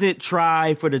 he doesn't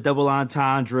try for the double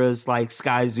entendres like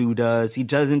Sky Zoo does. He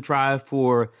doesn't try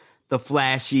for the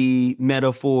flashy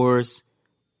metaphors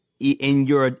in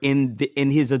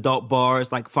his adult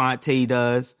bars like Fonte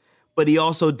does. But he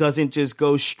also doesn't just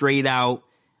go straight out,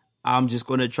 I'm just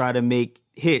going to try to make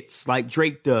hits like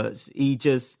Drake does.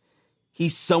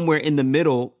 He's somewhere in the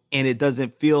middle, and it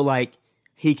doesn't feel like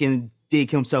he can dig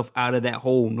himself out of that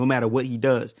hole no matter what he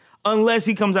does. Unless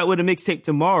he comes out with a mixtape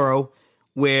tomorrow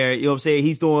where, you know what I'm saying,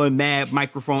 he's doing mad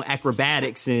microphone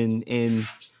acrobatics and you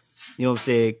know what I'm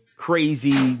saying,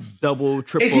 crazy double,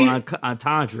 triple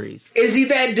entendres. Is he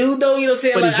that dude though? You know what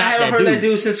I'm saying? Like, I haven't heard that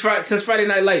dude since Friday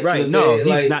Night Lights. Right. You know what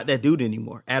I'm he's not that dude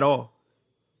anymore at all.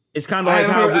 It's kind of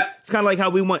like how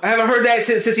we want. I haven't heard that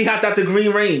since he hopped out the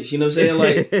Green Range. You know what I'm saying?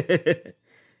 Like,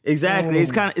 exactly.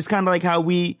 It's kind of like how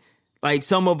we, like,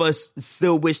 some of us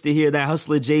still wish to hear that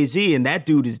Hustler Jay-Z, and that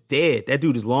dude is dead. That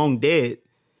dude is long dead.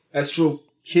 That's true.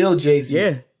 Kill Jay-Z.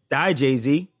 Yeah, die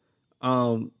Jay-Z.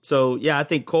 So yeah, I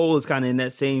think Cole is kind of in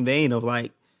that same vein of,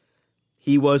 like,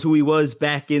 he was who he was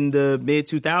back in the mid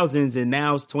 2000s, and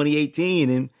now it's 2018,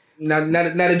 and now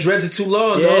the dreads are too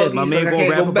long. Yeah, dog. my man gonna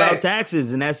rap about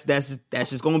taxes, and that's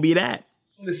just gonna be that.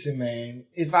 Listen, man,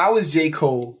 if I was J.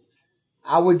 Cole,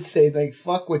 I would say, like,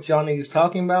 fuck what y'all niggas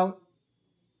talking about.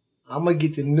 I'm gonna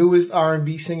get the newest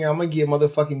R&B singer. I'm gonna get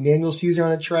motherfucking Daniel Caesar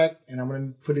on the track, and I'm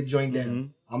gonna put a joint down.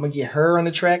 Mm-hmm. I'm gonna get her on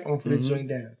the track. I'm gonna put a joint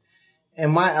down,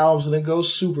 and my album's gonna go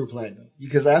super platinum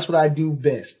because that's what I do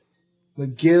best.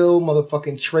 McGill,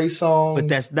 motherfucking Trey Songz. But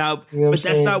that's not. You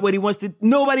know not what he wants to.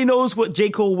 Nobody knows what J.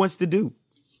 Cole wants to do.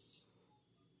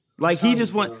 Like, he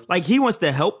just he wants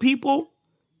to help people,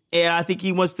 and I think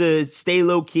he wants to stay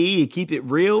low key and keep it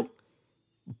real.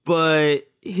 But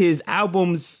his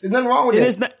albums, there's nothing wrong with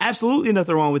that. There's absolutely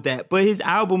nothing wrong with that. But his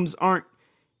albums aren't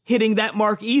hitting that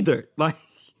mark either. Like,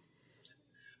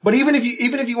 but even if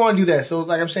you want to do that, so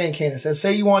like I'm saying, Candace,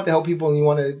 say you want to help people and you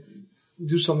want to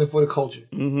do something for the culture.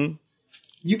 Mm-hmm.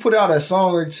 You put out a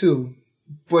song or two,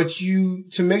 but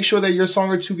to make sure that your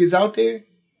song or two gets out there,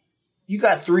 you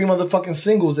got 3 motherfucking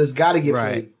singles that's got to get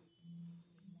played.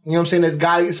 You know what I'm saying? That's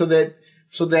got to get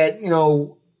so that you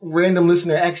know, random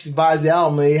listener actually buys the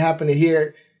album and they happen to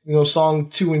hear, you know, song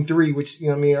 2 and 3, which, you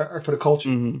know what I mean, are for the culture.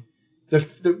 Mm-hmm.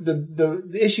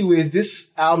 The issue is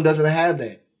this album doesn't have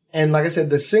that. And like I said,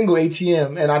 the single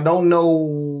ATM, and I don't know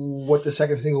what the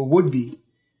second single would be.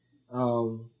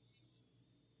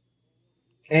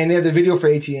 And they have the video for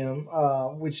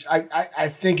ATM, which I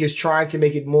think is trying to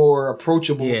make it more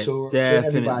approachable to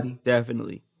everybody.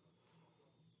 Definitely.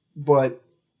 But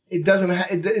it doesn't.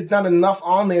 It's not enough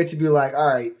on there to be like, all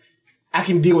right, I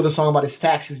can deal with a song about his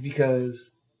taxes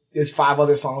because there's 5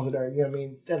 other songs that are, you know what I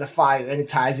mean, that are fire and it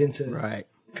ties into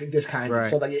this kind of,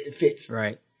 so like it fits.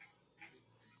 Right.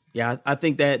 Yeah, I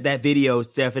think that video is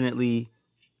definitely.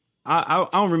 I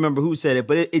don't remember who said it,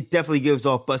 but it definitely gives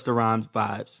off Busta Rhymes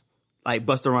vibes. Like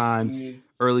Busta Rhymes,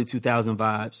 early 2000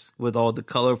 vibes with all the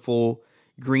colorful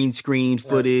green screen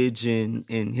footage and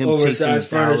him oversized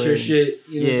furniture shit.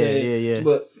 You know what I'm saying? Yeah.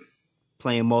 But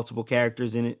playing multiple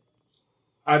characters in it.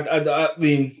 I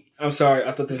mean, I'm sorry.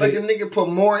 I thought this. It's like the nigga put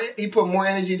more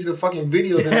energy into the fucking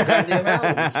video than the goddamn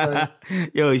album.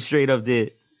 Like, yo, he straight up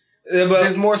did. Yeah, but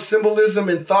there's more symbolism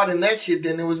and thought in that shit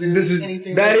than there was in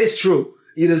anything. That is true.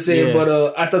 You know what I'm saying? Yeah.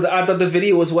 But I thought the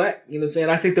video was whack. You know what I'm saying?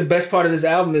 I think the best part of this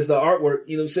album is the artwork.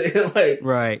 You know what I'm saying? Like,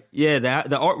 right. Yeah,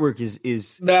 the artwork is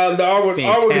the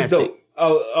artwork is dope.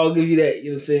 I'll give you that. You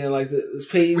know what I'm saying? Like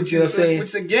this page, you know what I'm saying?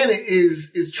 Which again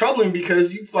is troubling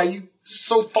because you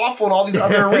so thoughtful in all these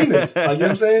other arenas. Like, you know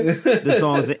what I'm saying? The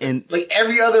songs and like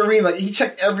every other arena, like he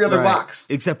checked every other box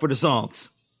except for the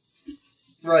songs.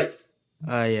 Right.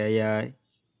 Yeah.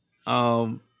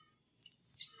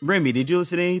 Remy, did you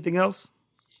listen to anything else?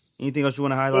 Anything else you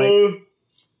want to highlight?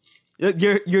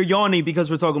 You're yawning because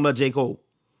we're talking about J. Cole.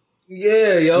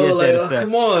 Yeah, yo, like,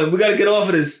 come on, we got to get off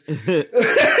of this.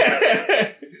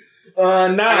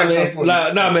 Man.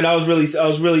 I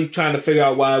was really trying to figure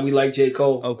out why we like J.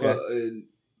 Cole.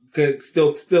 Okay,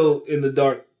 still in the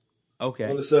dark. Okay,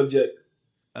 on the subject.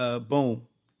 Boom.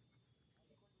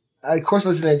 I of course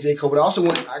listened to J. Cole, but I also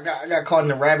I got caught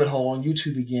in a rabbit hole on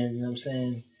YouTube again. You know what I'm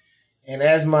saying? And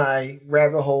as my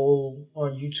rabbit hole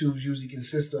on YouTube usually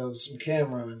consists of some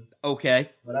Cameron. Okay.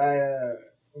 But I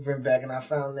went back and I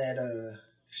found that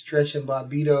Stretch and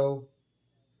Bobbito,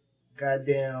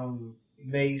 goddamn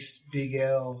Mace, Big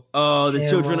L. Oh, the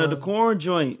Children of the Corn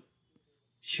joint.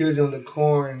 Children of the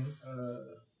Corn,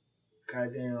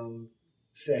 goddamn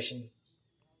session.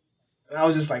 And I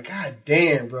was just like, God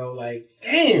damn, bro. Like,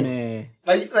 damn. Man.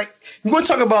 Like you want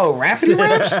to talk about rapidy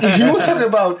raps? You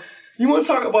want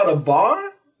to talk about a bar?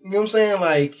 You know what I'm saying?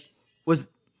 Like,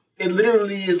 it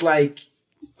literally is like,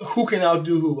 who can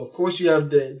outdo who? Of course, you have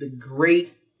the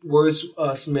great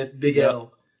wordsmith, Big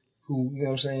L, who, you know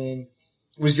what I'm saying,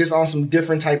 was just on some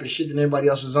different type of shit than everybody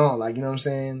else was on. Like, you know what I'm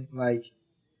saying? Like,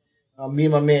 me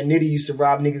and my man Nitty used to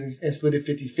rob niggas and split it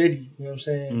 50-50. You know what I'm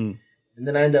saying? And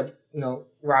then I ended up,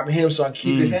 robbing him so I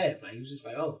keep his half. Like, he was just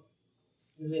like, oh,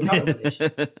 he ain't talking about this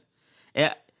shit.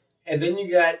 Yeah. And then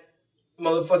you got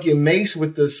motherfucking Mace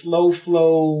with the slow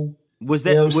flow. Was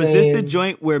this the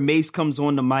joint where Mace comes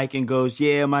on the mic and goes,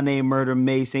 "Yeah, my name Murder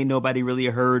Mace. Ain't nobody really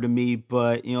heard of me,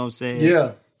 but you know what I'm saying?"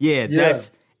 Yeah.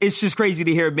 It's just crazy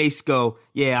to hear Mace go,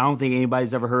 "Yeah, I don't think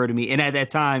anybody's ever heard of me." And at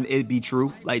that time, it'd be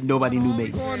true. Like nobody knew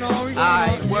Mace.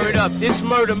 Alright, word up. This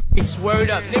Murder Mace, word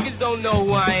up. Niggas don't know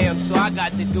who I am, so I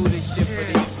got to do this shit for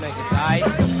these niggas. Alright,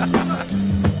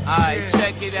 alright,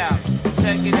 check it out.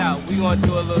 We gonna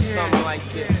do a little something like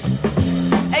this.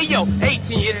 Hey yo,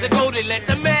 18 years ago they let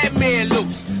the madman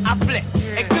loose. I flipped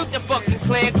and killed the fucking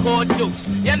clan called Deuce.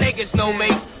 Y'all niggas know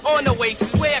Mace on the waist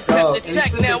is where I kept the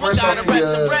tech. Now I gotta rep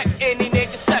the wreck. Any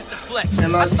nigga step the flex.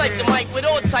 I snipe the mic with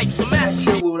all types of matches.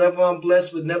 Chill with whatever I'm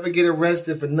blessed with, never get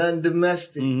arrested for nothing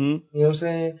domestic. Mm-hmm. You know what I'm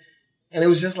saying? And it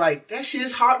was just like, that shit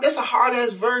is hard. That's a hard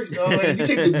ass verse, dog. Like, if you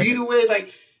take the beat away,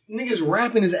 like, niggas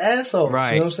rapping his ass off.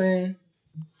 Right. You know what I'm saying?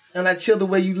 And I chill the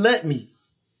way you let me.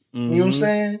 You know what I'm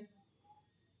saying?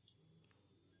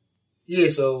 Yeah,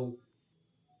 so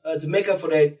to make up for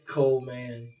that, Cole,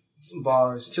 man, some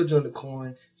bars, Children of the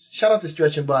Corn. Shout out to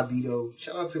Stretch and Bobbito.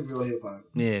 Shout out to Real Hip Hop.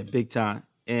 Yeah, big time.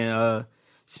 And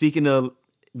speaking of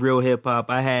Real Hip Hop,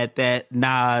 I had that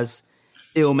Nas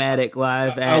Illmatic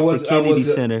live at the Kennedy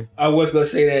Center. I was gonna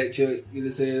say that, Jude. You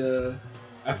just said,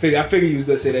 I figured you was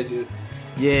gonna say that, Jude.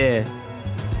 Yeah.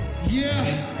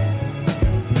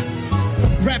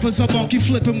 Rappers are monkey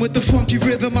flipping with the funky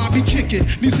rhythm I be kicking.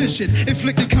 Musician,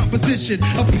 inflicting composition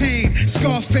of pain.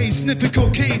 Scarface, sniffing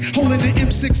cocaine, holding the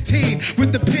M16.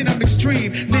 With the pen I'm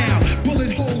extreme. Now,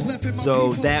 bullet holes left in my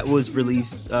So that was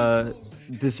released the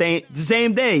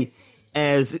same day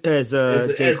as J.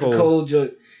 Cole. The Cole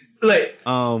joint. Like,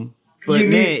 but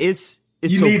man, it's you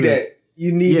so need good. that.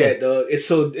 You need that, dog. It's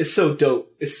so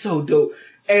dope. It's so dope.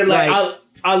 And like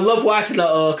I love watching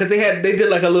because they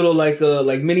did like a little like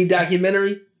mini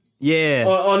documentary. Yeah.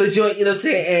 On the joint, you know what I'm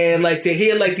saying? And like to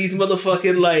hear like these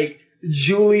motherfucking like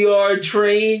Juilliard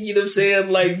trained, you know what I'm saying?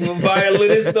 Like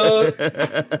violinist dog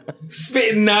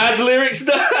spitting Nas lyrics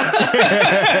dog.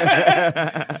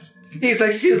 He's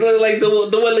like, she's like the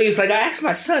one lady's like, I asked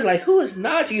my son, like, who is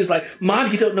Nas? He was like,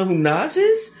 Mom, you don't know who Nas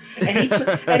is? And he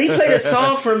played a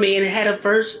song for me and it had a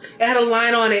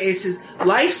line on it. It says,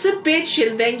 life's a bitch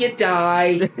and then you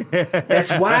die.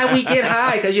 That's why we get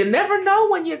high, because you never know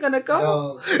when you're gonna go.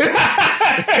 Dog,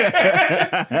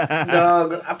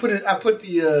 I put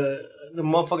the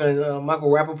motherfucking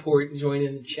Michael Rappaport joint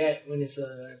in the chat when it's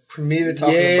premiere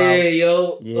talking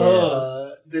about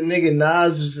the nigga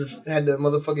Nas was just had the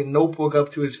motherfucking notebook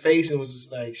up to his face and was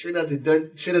just like straight out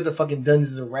the fucking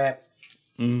Dungeons of Rap.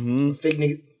 Mm-hmm. Fake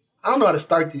nigga. I don't know how to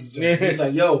start these joints. It's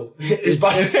like, yo, it's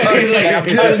about to start. I'm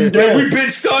telling you, we've been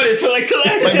started for like the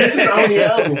last. Like, this is on the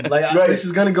album. Like, this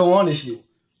is gonna go on this shit.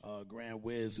 Grand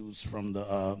Wiz, who's from the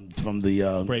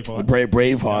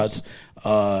Bravehearts,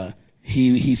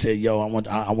 he said, "Yo,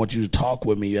 I want you to talk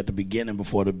with me at the beginning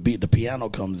before the piano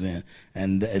comes in."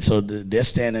 And so they're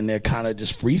standing there kind of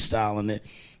just freestyling it.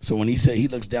 So when he said, he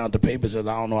looks down at the paper and says,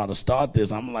 "I don't know how to start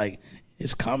this," I'm like,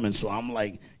 it's coming. So I'm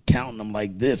like counting them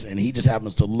like this, and he just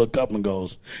happens to look up and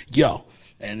goes, "Yo,"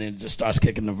 and then just starts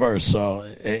kicking the verse. So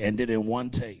and did it in one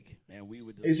take, and we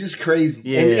would. It's just crazy.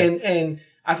 Yeah. And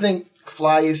I think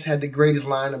Flyest had the greatest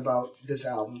line about this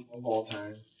album of all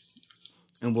time.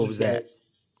 And what was that?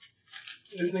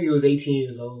 This nigga was 18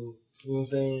 years old. You know what I'm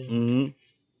saying? Mm-hmm.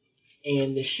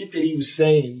 And the shit that he was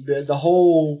saying,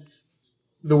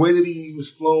 the way that he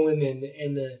was flowing and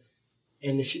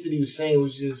the shit that he was saying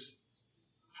was just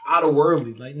out of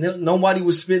worldly. Like nobody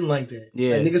was spitting like that.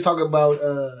 Yeah. Like, niggas talk about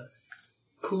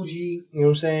Coogee, you know what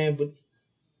I'm saying? But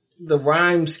the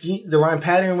rhyme scheme, the rhyme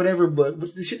pattern, whatever.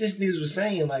 But the shit this niggas was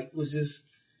saying, like, was just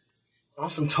on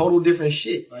some total different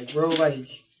shit. Like, bro, like.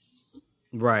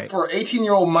 Right. For an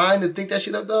 18-year-old mind to think that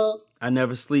shit up, dog? I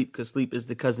never sleep because sleep is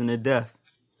the cousin of death.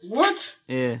 What?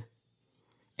 Yeah.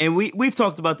 And we've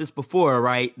talked about this before,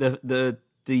 right? The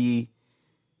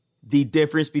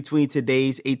difference between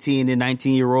today's 18 and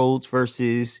 19-year-olds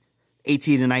versus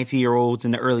 18 and 19-year-olds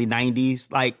in the early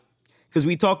 90s. Like, because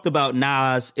we talked about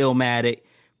Nas, Illmatic,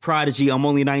 Prodigy, I'm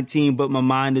only 19, but my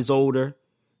mind is older.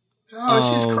 Dog, it's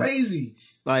just crazy.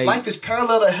 Like, life is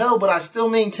parallel to hell, but I still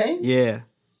maintain. Yeah.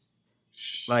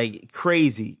 Like,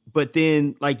 crazy. But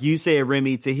then, like you said,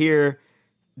 Remy, to hear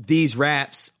these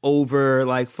raps over,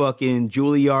 like, fucking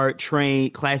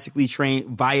Juilliard classically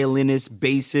trained violinists,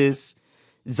 bassists,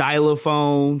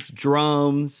 xylophones,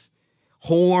 drums,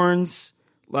 horns,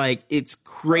 like, it's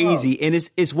crazy. And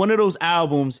it's one of those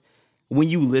albums, when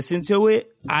you listen to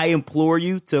it, I implore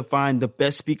you to find the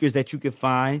best speakers that you can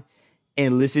find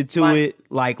and listen to it,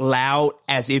 like, loud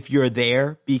as if you're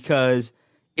there, because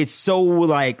it's so,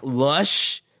 like,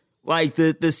 lush. Like,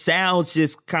 the sounds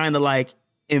just kind of, like,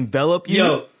 envelop you.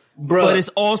 Yo, bro. But it's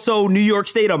also New York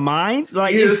state of mind.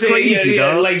 Like, it's crazy,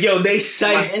 dog. Like, yo, they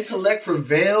cite... My intellect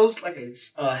prevails like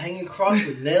a hanging cross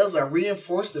with nails. I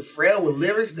reinforce the frail with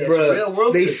lyrics that's real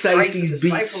world. They cite these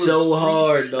beats so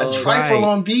hard, dog. A trifle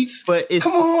on beats? But it's,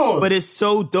 come on. But it's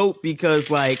so dope because,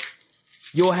 like,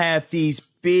 you'll have these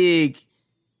big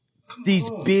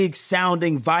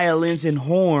sounding violins and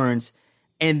horns,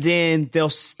 and then they'll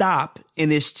stop,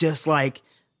 and it's just like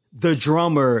the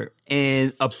drummer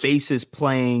and a bassist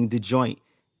playing the joint,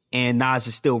 and Nas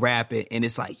is still rapping, and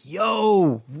it's like,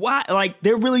 yo, what? Like,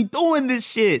 they're really doing this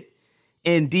shit.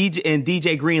 And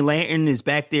DJ Green Lantern is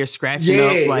back there scratching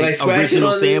up like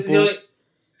original samples.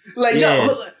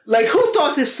 Yo, like, who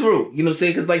thought this through? You know what I'm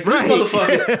saying? Because, like, this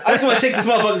motherfucker, I just want to shake this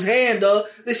motherfucker's hand, dog.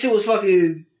 This shit was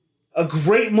fucking a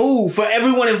great move for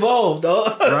everyone involved,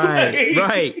 dog. Right,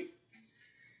 right.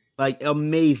 Like,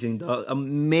 amazing, dog.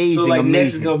 Amazing. So, like, amazing.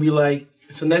 next is gonna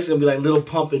be like Little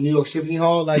Pump in New York Symphony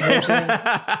Hall. Like, you know what I'm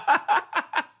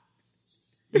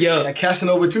saying? Yo, like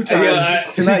Casanova 2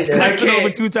 times tonight.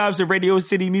 Casanova 2 times at Radio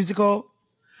City Music Hall.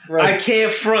 Right. I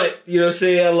can't front. You know what I'm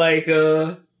saying? Like,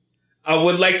 I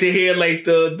would like to hear like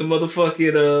the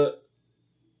motherfucking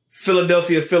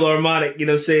Philadelphia Philharmonic. You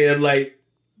know what I'm saying? Like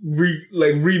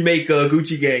remake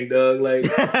Gucci Gang, dog. Like,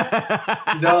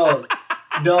 dog.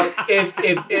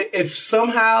 If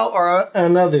somehow or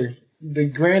another the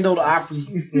Grand Ole Opry,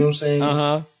 you know what I'm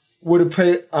saying, would have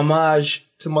paid homage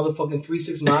to motherfucking 3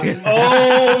 6 Mafia.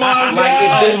 Oh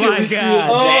my god!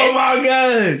 Oh my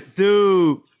god,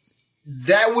 dude!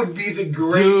 That would be the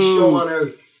greatest show on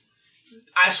earth.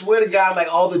 I swear to God,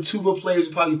 like, all the tuba players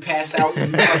would probably pass out.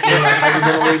 And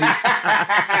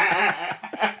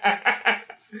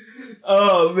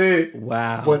oh man!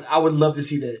 Wow! But I would love to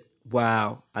see that.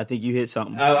 Wow! I think you hit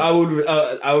something. I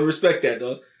would respect that,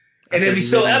 dog. And that'd be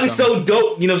so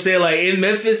dope. You know what I'm saying? Like in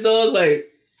Memphis, dog. Like,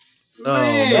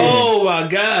 oh my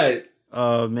god!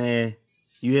 Oh man,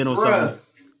 you hit on something.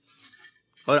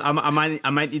 I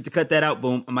might need to cut that out.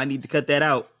 Boom! I might need to cut that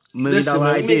out. $1 million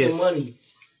idea. Making money.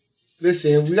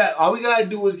 Listen, all we gotta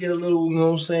do is get a little, you know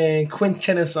what I'm saying,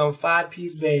 quintet or some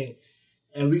 5-piece band,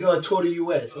 and we're gonna tour the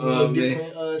U.S. and we're gonna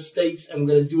different states, and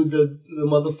we're gonna do the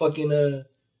motherfucking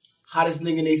hottest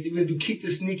nigga in the state. We're gonna do Keep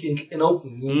the Sneak and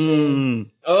Open. You know what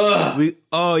I'm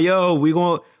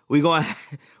saying?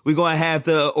 We gonna have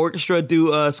the orchestra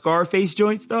do Scarface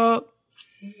joints, dog.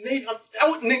 You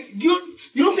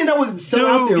don't think that would sell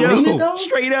out the arena, though?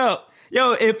 Straight up.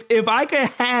 Yo, if I could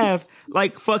have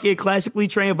like fucking classically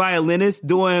trained violinists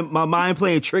doing my mind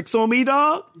playing tricks on me,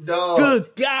 dog. Good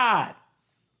God.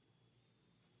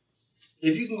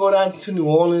 If you can go down to New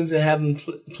Orleans and have them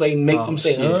play and make them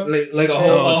say, huh? Like a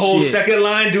whole second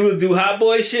line, do hot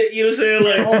boy shit, you know what I'm saying?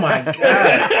 Like, oh my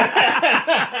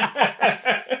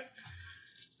God.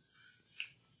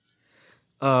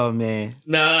 Oh man.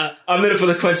 Nah, I'm in it for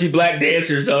the crunchy black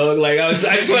dancers, dog. Like I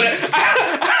just want to,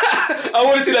 I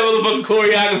want to see that motherfucking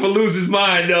choreographer lose his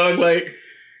mind, dog. Like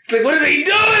it's like, what are they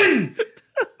doing?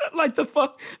 Like the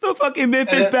fucking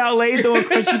Memphis Ballet doing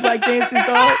crunchy black dances,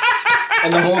 dog.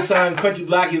 And the whole time, Crunchy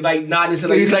Black, he's like nodding his head.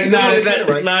 He's like, nah, that's not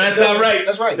right. Nah, that's not right.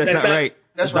 That's right. That's not right.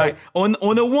 That's right.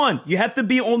 On the one. You have to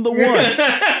be on the one.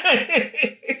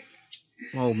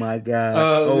 Oh my God.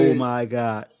 Oh my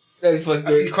God. I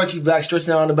see Crunchy Black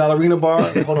stretching out on the ballerina bar.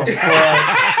 Hold on.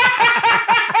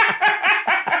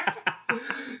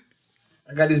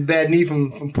 I got this bad knee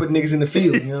from putting niggas in the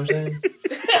field. You know what I'm saying?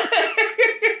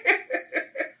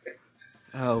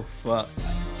 Oh, fuck.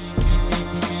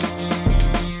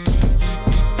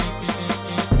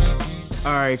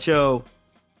 All right, yo.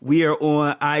 We are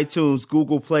on iTunes,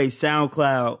 Google Play,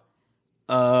 SoundCloud,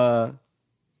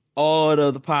 all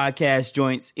of the podcast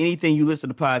joints, anything you listen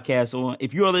to podcasts on.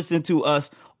 If you are listening to us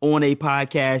on a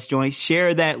podcast joint,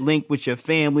 share that link with your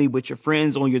family, with your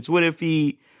friends, on your Twitter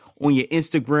feed, on your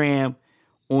Instagram,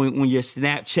 on your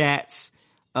Snapchats.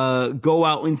 Go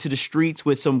out into the streets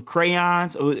with some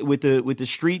crayons, with the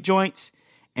street joints,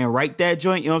 and write that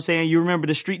joint. You know what I'm saying? You remember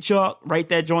the street chalk? Write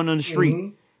that joint on the street.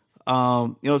 Mm-hmm. You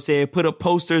know what I'm saying? Put up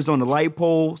posters on the light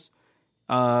poles.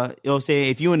 You know what I'm saying?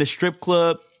 If you in a strip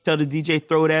club, tell the DJ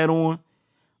throw that on.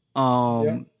 You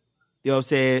know what I'm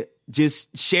saying?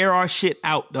 Just share our shit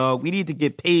out, dog. We need to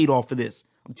get paid off of this.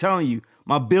 I'm telling you,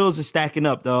 my bills are stacking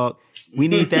up, dog. We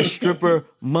need that stripper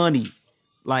money.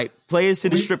 Like, play us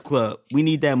in the strip club. We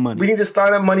need that money. We need to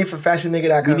start up money for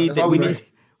fashionnigga.com. We need that. We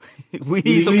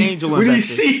need some angel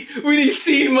investors. We need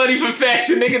seed money for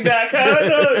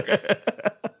fashionnigga.com.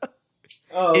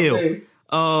 Oh, ew.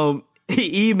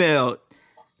 Email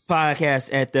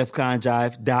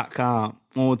podcast@defconjive.com,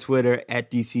 on Twitter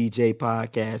 @DCJ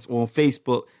Podcast, on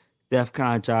Facebook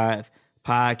DefCon Jive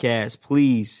Podcast.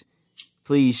 Please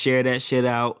share that shit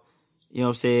out. You know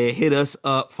what I'm saying? Hit us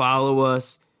up, follow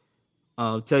us.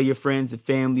 Tell your friends and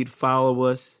family to follow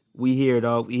us. We here,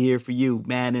 dog. We here for you,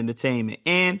 Mad Entertainment.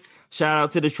 And shout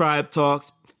out to the Tribe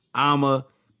Talks. Ama,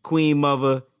 Queen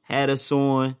Mother had us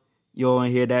on. Y'all want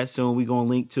to hear that soon. We going to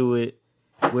link to it.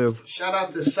 Shout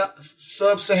out to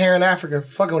Sub-Saharan Africa.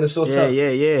 Fucking with us so tough. Yeah.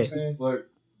 You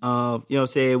know what I'm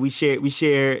saying? We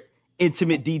share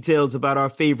intimate details about our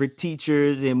favorite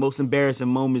teachers and most embarrassing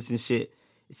moments and shit.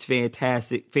 It's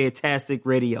fantastic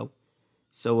radio.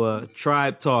 So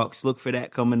Tribe Talks, look for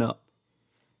that coming up.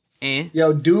 And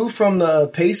yo, dude from the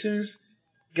Pacers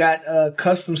got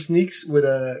custom sneaks with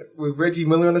Reggie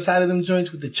Miller on the side of them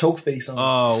joints with the choke face on.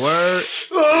 Oh, word.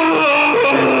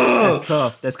 That's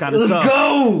tough. That's kind of tough. Let's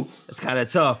go. That's kind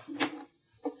of tough.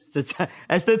 That's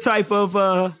the type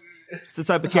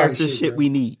of character shit we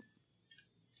need.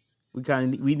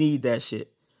 We need that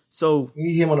shit. So we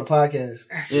need him on the podcast.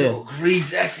 That's so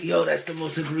egregious. That's the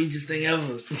most egregious thing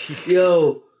ever.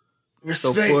 Yo,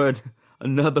 respect. So for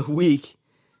another week,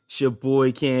 it's your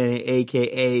boy Cannon,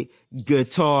 aka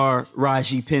Guitar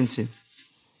Raji Pinson.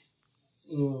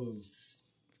 Yo,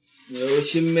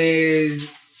 it's your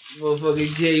man's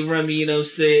motherfucking Jay Rummy, you know what I'm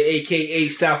saying, aka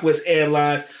Southwest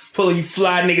Airlines, pulling you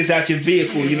fly niggas out your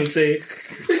vehicle, you know what I'm saying?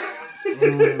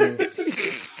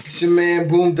 It's your man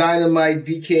Boom Dynamite,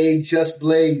 BKA Just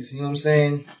Blaze, you know what I'm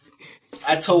saying?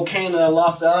 I told Kane that I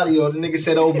lost the audio, the nigga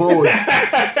said, oh boy.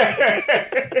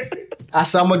 I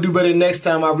said I'm gonna do better next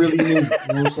time, I really knew, you know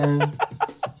what I'm saying?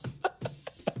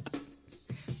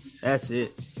 That's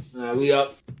it. We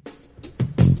up.